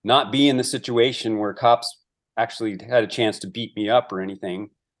not be in the situation where cops actually had a chance to beat me up or anything.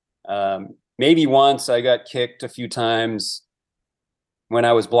 Maybe once I got kicked a few times when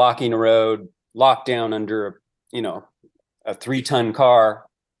I was blocking a road, locked down under a 3-ton car.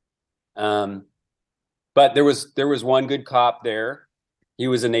 But there was one good cop there. He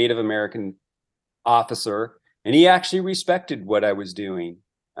was a Native American officer, and he actually respected what I was doing.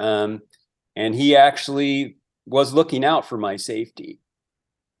 And he actually was looking out for my safety.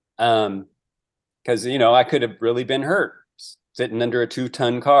 Because, I could have really been hurt sitting under a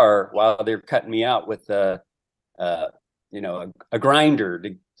 2-ton car while they're cutting me out with a grinder.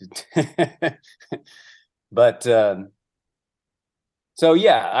 But so,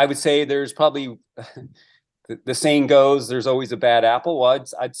 yeah, I would say there's probably the saying goes, there's always a bad apple. Well,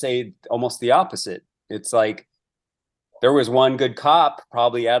 I'd say almost the opposite. It's like there was one good cop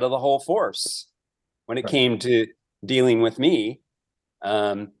probably out of the whole force when it came to dealing with me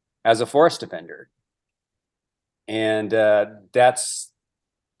as a forest offender. And that's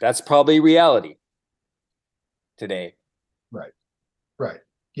probably reality today. Right.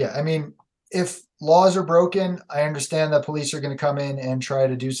 Yeah. I mean, if laws are broken, I understand that police are going to come in and try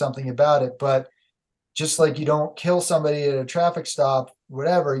to do something about it. But just like you don't kill somebody at a traffic stop,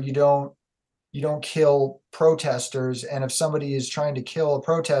 whatever, you don't kill protesters. And if somebody is trying to kill a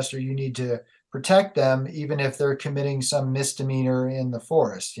protester, you need to protect them, even if they're committing some misdemeanor in the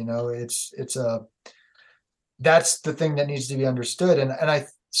forest. That's the thing that needs to be understood.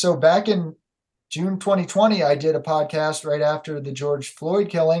 So back in June 2020, I did a podcast right after the George Floyd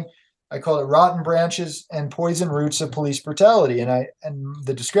killing. I called it Rotten Branches and Poison Roots of Police Brutality. And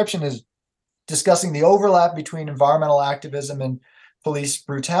the description is discussing the overlap between environmental activism and police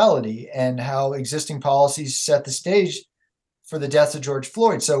brutality and how existing policies set the stage for the deaths of George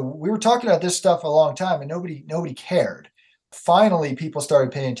Floyd. So we were talking about this stuff a long time and nobody cared. Finally, people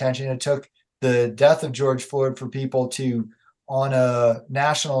started paying attention. It took the death of George Floyd for people to, on a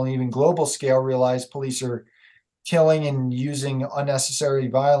national and even global scale, realize police are killing and using unnecessary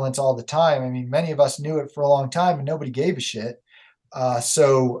violence all the time. I mean, many of us knew it for a long time and nobody gave a shit.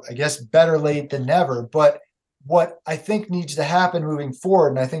 So I guess better late than never. But what I think needs to happen moving forward,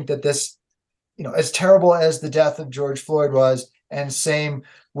 and I think that this, as terrible as the death of George Floyd was, and same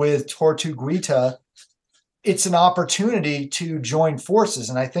with Tortuguita, it's an opportunity to join forces.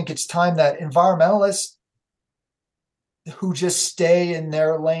 And I think it's time that environmentalists who just stay in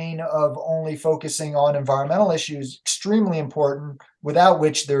their lane of only focusing on environmental issues, extremely important, without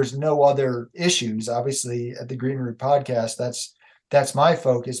which there's no other issues. Obviously, at the Green Root podcast, that's my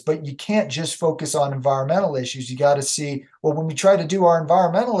focus. But you can't just focus on environmental issues. You got to see, well, when we try to do our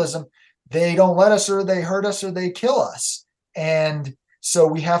environmentalism, they don't let us, or they hurt us, or they kill us. And so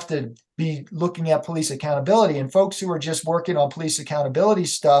we have to be looking at police accountability. And folks who are just working on police accountability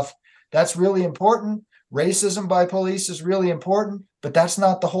stuff, that's really important. Racism by police is really important, but that's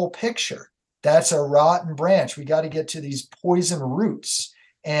not the whole picture. That's a rotten branch. We got to get to these poison roots.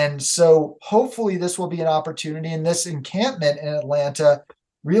 And so hopefully this will be an opportunity. And this encampment in Atlanta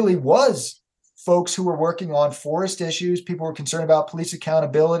really was folks who were working on forest issues. People were concerned about police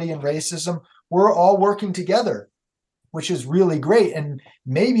accountability and racism. We're all working together, which is really great. And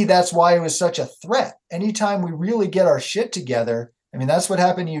maybe that's why it was such a threat. Anytime we really get our shit together, I mean, that's what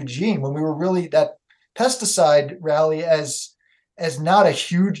happened to Eugene when we were really that pesticide rally, as not a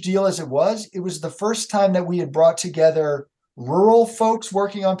huge deal as it was the first time that we had brought together rural folks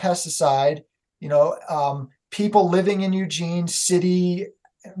working on pesticide, people living in Eugene, city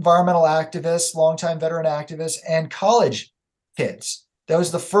environmental activists, longtime veteran activists, and college kids. That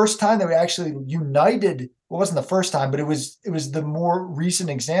was the first time that we actually united. Well, it wasn't the first time, but it was the more recent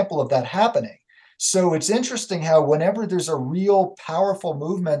example of that happening. So it's interesting how whenever there's a real powerful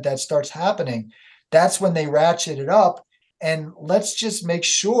movement that starts happening, that's when they ratchet it up. And let's just make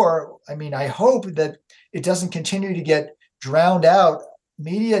sure, I hope that it doesn't continue to get drowned out.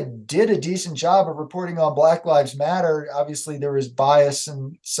 Media did a decent job of reporting on Black Lives Matter. Obviously, there was bias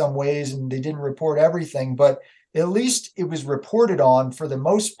in some ways, and they didn't report everything, but at least it was reported on for the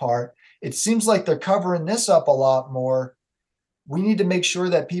most part. It seems like they're covering this up a lot more. We need to make sure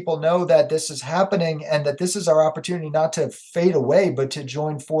that people know that this is happening and that this is our opportunity not to fade away, but to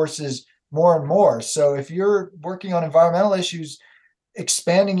join forces more and more. So if you're working on environmental issues,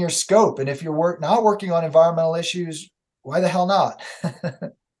 expanding your scope. And if you're not working on environmental issues, why the hell not?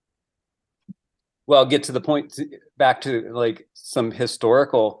 Well, get to the point, back to like some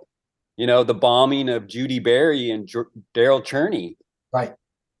historical, the bombing of Judy Berry and Daryl Cherney. Right.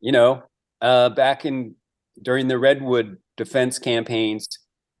 Back during the Redwood defense campaigns,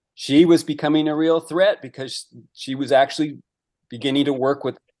 she was becoming a real threat because she was actually beginning to work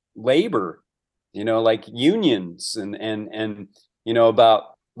with labor, like unions and about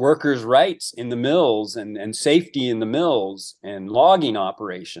workers' rights in the mills and safety in the mills and logging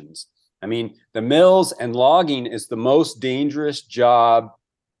operations. I mean, the mills and logging is the most dangerous job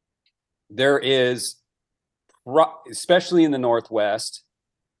there is, especially in the Northwest,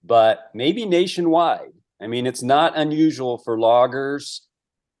 but maybe nationwide. I mean, it's not unusual for loggers,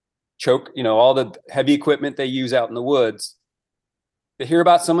 all the heavy equipment they use out in the woods, to hear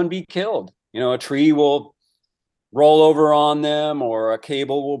about someone be killed. A tree will roll over on them, or a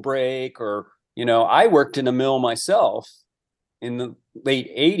cable will break, or, I worked in a mill myself in the late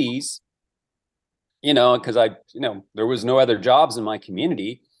 80s, because there was no other jobs in my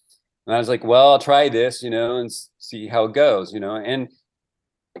community. And I was like, well, I'll try this, and see how it goes, and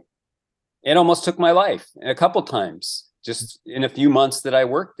it almost took my life a couple times just in a few months that I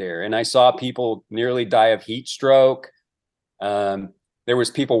worked there. And I saw people nearly die of heat stroke. There was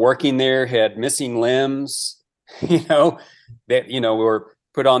people working there who had missing limbs, that, were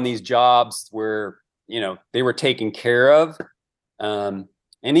put on these jobs where, they were taken care of. And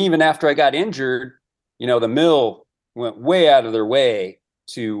even after I got injured, the mill went way out of their way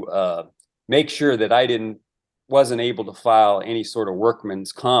to make sure that I wasn't able to file any sort of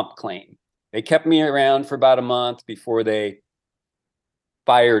workman's comp claim. They kept me around for about a month before they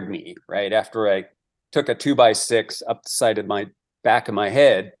fired me, right after I took a 2x6 up the side of my back of my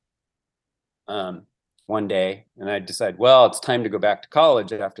head one day. And I decided, well, it's time to go back to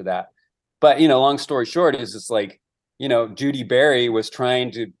college after that. But, long story short is it's like, Judy Berry was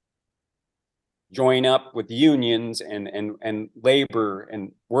trying to join up with unions and labor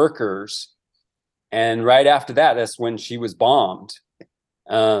and workers. And right after that, that's when she was bombed.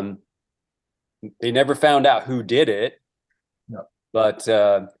 They never found out who did it. No. But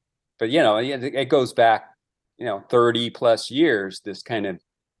it goes back, 30 plus years, this kind of,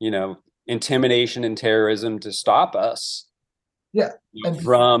 intimidation and terrorism to stop us. Yeah.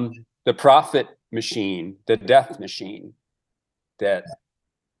 From the profit machine, the death machine that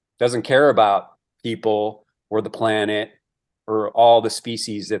doesn't care about people or the planet or all the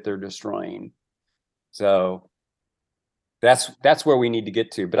species that they're destroying. So that's where we need to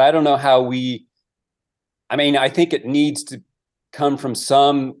get to. But I don't know how I think it needs to come from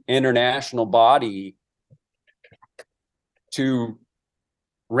some international body to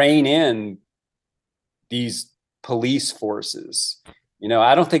rein in these police forces.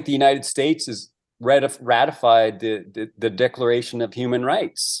 I don't think the United States has ratified the Declaration of Human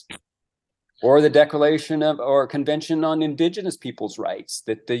Rights or the Declaration of or Convention on Indigenous Peoples' Rights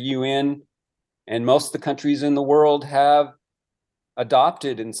that the UN and most of the countries in the world have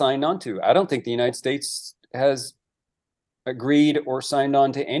adopted and signed on to. I don't think the United States has agreed or signed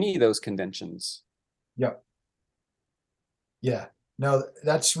on to any of those conventions. Yep. Yeah. No,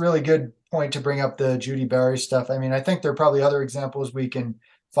 that's really good point to bring up the Judy Berry stuff. I think there are probably other examples we can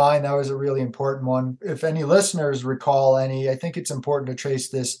find. That was a really important one. If any listeners recall any, I think it's important to trace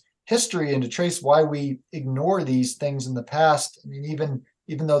this history and to trace why we ignore these things in the past.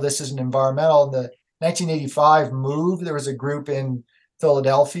 Even though this isn't environmental, in the 1985 move, there was a group in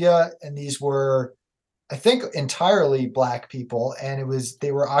Philadelphia, and these were, I think, entirely Black people, and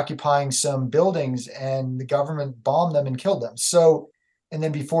they were occupying some buildings, and the government bombed them and killed them. So, and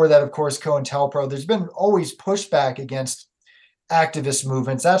then before that, of course, COINTELPRO. There's been always pushback against activist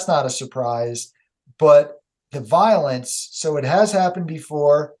movements. That's not a surprise, but the violence. So it has happened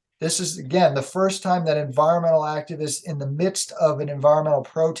before. This is, again, the first time that environmental activists in the midst of an environmental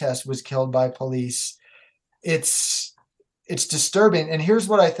protest was killed by police. It's disturbing. And here's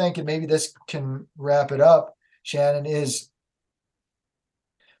what I think, and maybe this can wrap it up, Shannon, is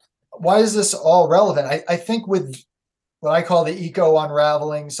why is this all relevant? I think with what I call the eco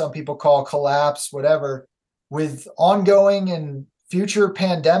unraveling, some people call collapse, whatever, with ongoing and future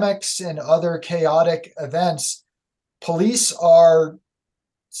pandemics and other chaotic events, police are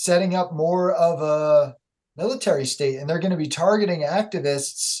setting up more of a military state, and they're going to be targeting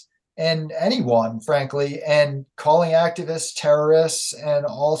activists and anyone, frankly, and calling activists terrorists and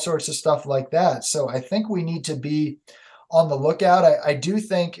all sorts of stuff like that. So I think we need to be on the lookout. I do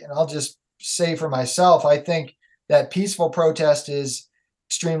think, and I'll just say for myself, I think that peaceful protest is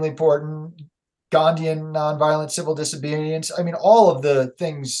extremely important. Gandhian nonviolent civil disobedience. All of the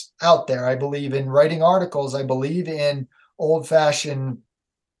things out there. I believe in writing articles. I believe in old-fashioned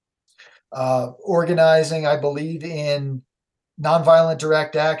organizing. I believe in nonviolent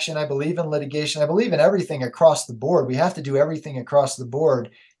direct action. I believe in litigation. I believe in everything across the board. We have to do everything across the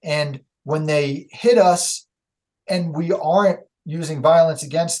board. And when they hit us and we aren't using violence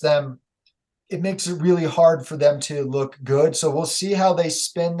against them, it makes it really hard for them to look good. So we'll see how they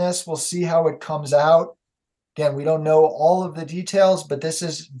spin this. We'll see how it comes out. Again, we don't know all of the details, but this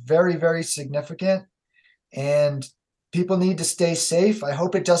is very, very significant. And people need to stay safe. I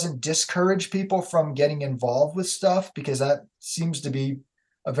hope it doesn't discourage people from getting involved with stuff, because that seems to be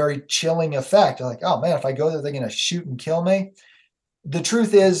a very chilling effect. Like, oh man, if I go there, they're going to shoot and kill me. The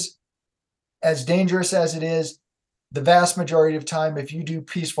truth is, as dangerous as it is, the vast majority of time, if you do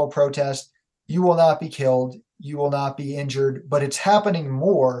peaceful protest, you will not be killed, you will not be injured, but it's happening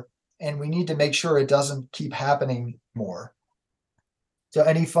more, and we need to make sure it doesn't keep happening more. So,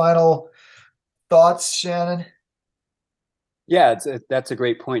 any final thoughts, Shannon? Yeah, that's a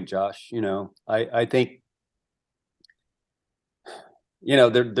great point, Josh. I think,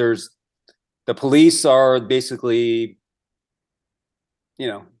 there's the police are basically,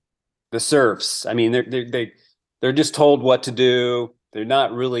 the serfs. I mean, they're just told what to do. They're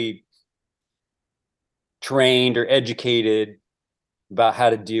not really trained or educated about how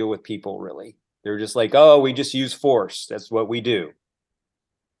to deal with people, really. They're just like, oh, we just use force. That's what we do.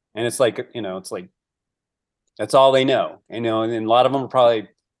 And it's like, that's all they know. And a lot of them are probably,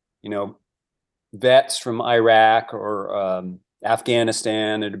 vets from Iraq or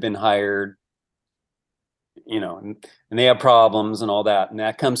Afghanistan that have been hired, and they have problems and all that. And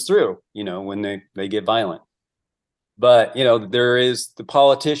that comes through, when they get violent. But, there is the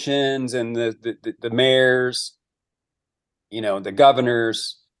politicians and the mayors, the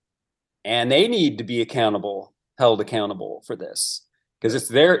governors, and they need to be held accountable for this, because it's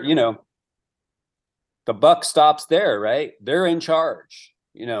their, the buck stops there, right? They're in charge,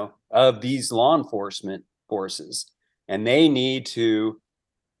 of these law enforcement forces, and they need to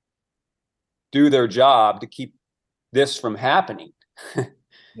do their job to keep this from happening. Yes.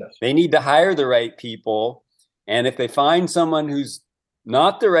 They need to hire the right people. And if they find someone who's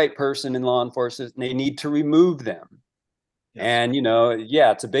not the right person in law enforcement, they need to remove them. Yes. And,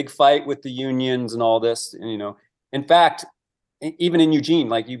 it's a big fight with the unions and all this. And, in fact, even in Eugene,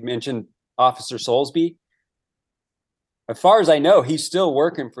 like you mentioned, Officer Soulsby, as far as I know, he's still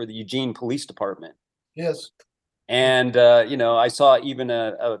working for the Eugene Police Department. Yes. And, I saw even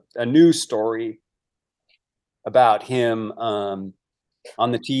a news story about him on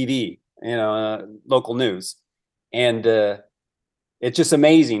the TV, local news. And it's just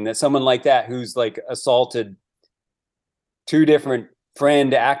amazing that someone like that, who's like assaulted two different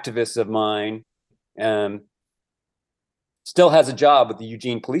friend activists of mine, still has a job with the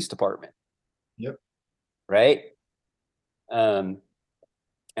Eugene Police Department. Yep. Right. And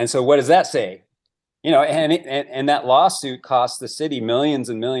so what does that say? And that lawsuit cost the city millions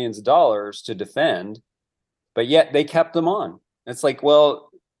and millions of dollars to defend, but yet they kept them on. It's like, well,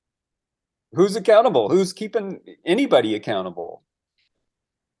 who's accountable? Who's keeping anybody accountable?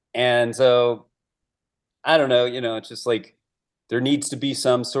 And so I don't know, it's just like there needs to be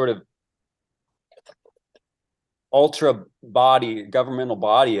some sort of governmental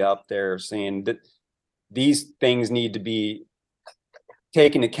body out there saying that these things need to be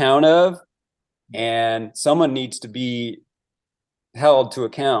taken account of, and someone needs to be held to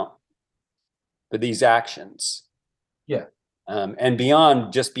account for these actions. Yeah. And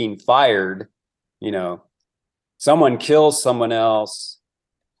beyond just being fired, someone kills someone else,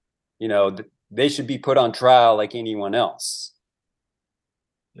 they should be put on trial like anyone else.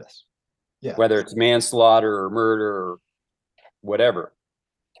 Yes. Yeah. Whether it's manslaughter or murder or whatever.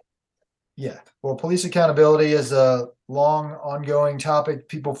 Yeah. Well, police accountability is a long, ongoing topic.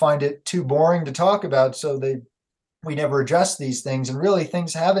 People find it too boring to talk about, so we never address these things. And really,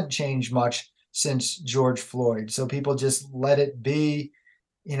 things haven't changed much since George Floyd. So people just let it be.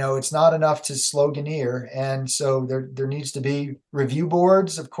 It's not enough to sloganeer. And so there needs to be review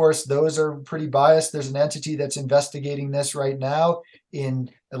boards. Of course, those are pretty biased. There's an entity that's investigating this right now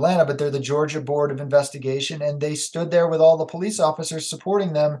in Atlanta, but they're the Georgia Board of Investigation, and they stood there with all the police officers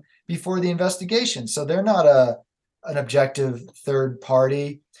supporting them before the investigation. So they're not an objective third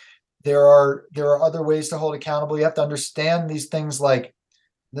party. There are other ways to hold accountable. You have to understand these things, like,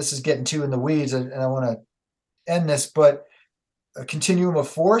 this is getting too in the weeds, and I want to end this, but a continuum of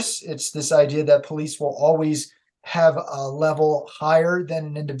force. It's this idea that police will always have a level higher than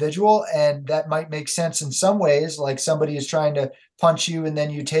an individual, and that might make sense in some ways, like somebody is trying to punch you and then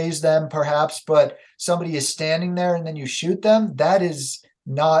you tase them perhaps, but somebody is standing there and then you shoot them. That is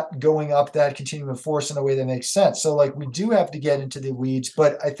not going up that continuum of force in a way that makes sense. So like, we do have to get into the weeds,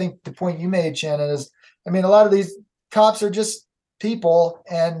 but I think the point you made, Shannon, is, I mean, a lot of these cops are just people,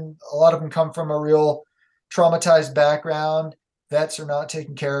 and a lot of them come from a real traumatized background. Vets are not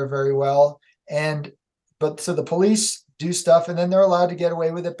taken care of very well. But so the police do stuff, and then they're allowed to get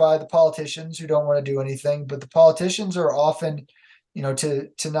away with it by the politicians who don't want to do anything. But the politicians are often, to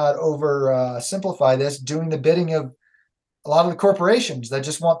not over simplify this, doing the bidding of a lot of the corporations that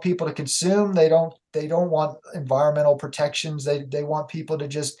just want people to consume. They don't want environmental protections. They want people to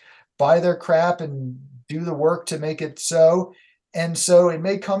just buy their crap and do the work to make it so. And so it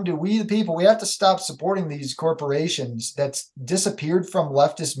may come to we the people, we have to stop supporting these corporations that's disappeared from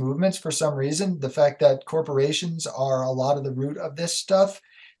leftist movements for some reason. The fact that corporations are a lot of the root of this stuff.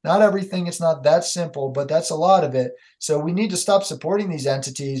 Not everything, it's not that simple, but that's a lot of it. So we need to stop supporting these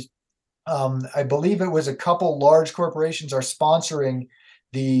entities. I believe it was a couple large corporations are sponsoring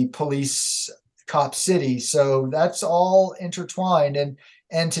the police cop city. So that's all intertwined.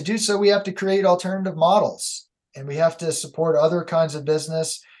 And to do so, we have to create alternative models and we have to support other kinds of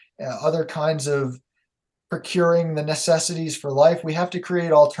business, other kinds of procuring the necessities for life. We have to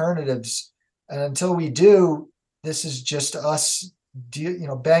create alternatives. And until we do, this is just us,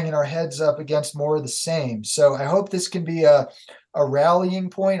 banging our heads up against more of the same. So I hope this can be a rallying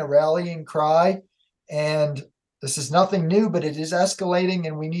point, a rallying cry. And this is nothing new, but it is escalating,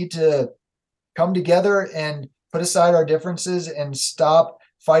 and we need to come together and put aside our differences and stop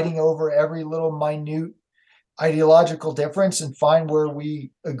fighting over every little minute ideological difference and find where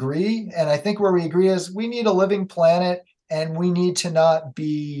we agree. And I think where we agree is we need a living planet and we need to not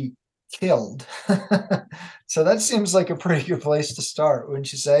be killed. So that seems like a pretty good place to start,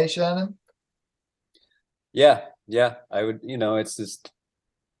 wouldn't you say, Shannon? Yeah, I would,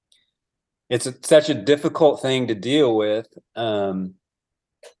 such a difficult thing to deal with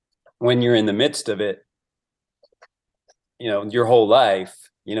when you're in the midst of it, your whole life,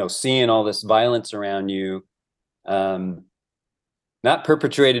 seeing all this violence around you, not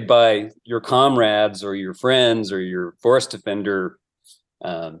perpetrated by your comrades or your friends or your forest defender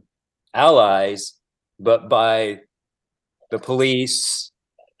allies, but by the police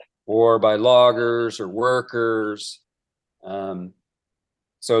or by loggers or workers.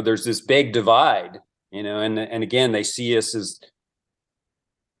 So there's this big divide, and again, they see us as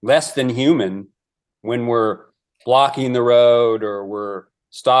less than human when we're blocking the road or we're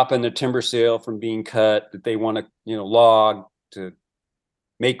stopping the timber sale from being cut that they want to, log to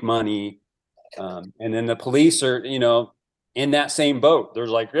make money. And then the police are, in that same boat. They're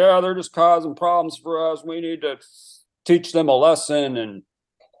like, yeah, they're just causing problems for us. We need to teach them a lesson. And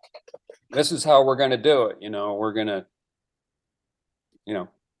this is how we're going to do it. We're going to,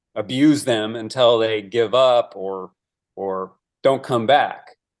 abuse them until they give up or don't come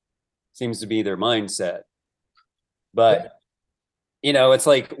back. Seems to be their mindset. But, it's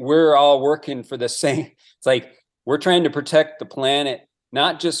like we're all working for the same. It's like we're trying to protect the planet,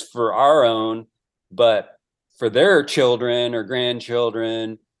 not just for our own, but for their children or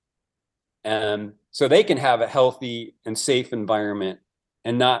grandchildren. So they can have a healthy and safe environment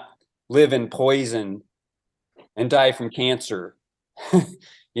and not live in poison and die from cancer,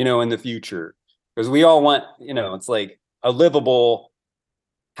 in the future. Because we all want, it's like a livable,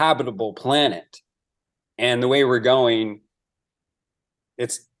 habitable planet. And the way we're going,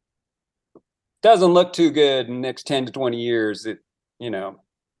 it doesn't look too good in the next 10 to 20 years.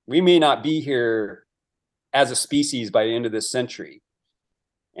 We may not be here as a species by the end of this century.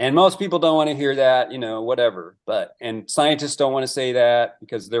 And most people don't want to hear that, whatever. And scientists don't want to say that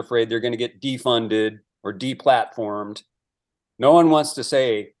because they're afraid they're going to get defunded or deplatformed. No one wants to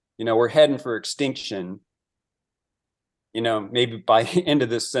say, we're heading for extinction. Maybe by the end of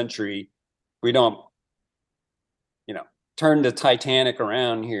this century, we don't, turn the Titanic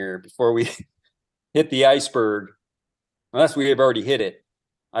around here before we hit the iceberg, unless we have already hit it.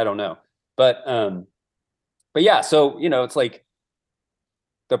 I don't know. But yeah, so, it's like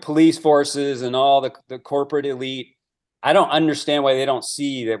the police forces and all the corporate elite. I don't understand why they don't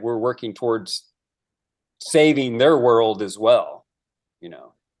see that we're working towards saving their world as well.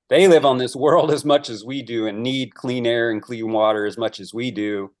 They live on this world as much as we do and need clean air and clean water as much as we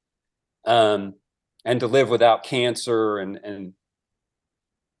do. And to live without cancer and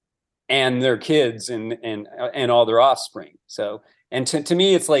their kids and all their offspring. So, and to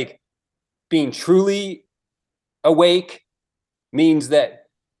me, it's like being truly awake means that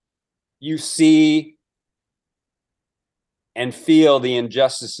you see and feel the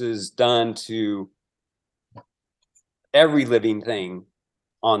injustices done to every living thing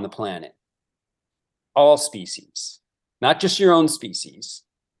on the planet, all species, not just your own species.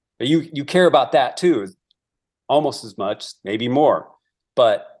 But you care about that too, almost as much, maybe more.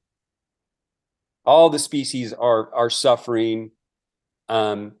 But all the species are suffering,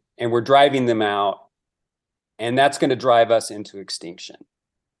 and we're driving them out, and that's going to drive us into extinction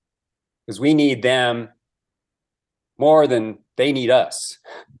because we need them more than they need us.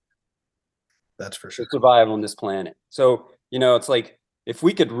 That's for sure. To survive on this planet. So, it's like if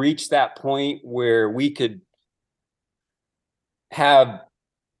we could reach that point where we could have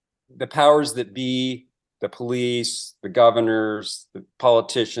the powers that be, the police, the governors, the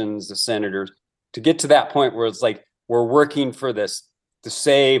politicians, the senators, to get to that point where it's like we're working for this to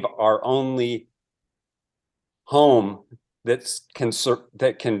save our only home that can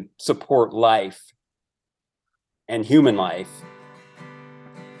support life and human life.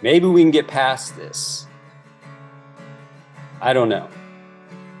 Maybe we can get past this. I don't know.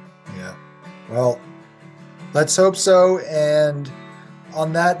 Yeah. Well, let's hope so. And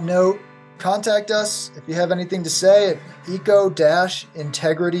on that note, contact us if you have anything to say at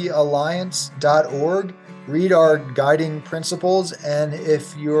eco-integrityalliance.org. Read our guiding principles. And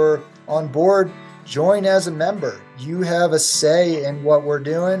if you're on board, join as a member. You have a say in what we're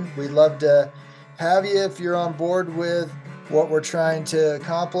doing. We'd love to have you if you're on board with what we're trying to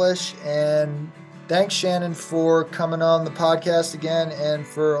accomplish. And thanks, Shannon, for coming on the podcast again and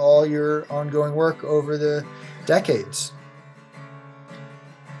for all your ongoing work over the decades.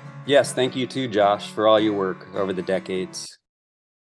 Yes, thank you too, Josh, for all your work over the decades.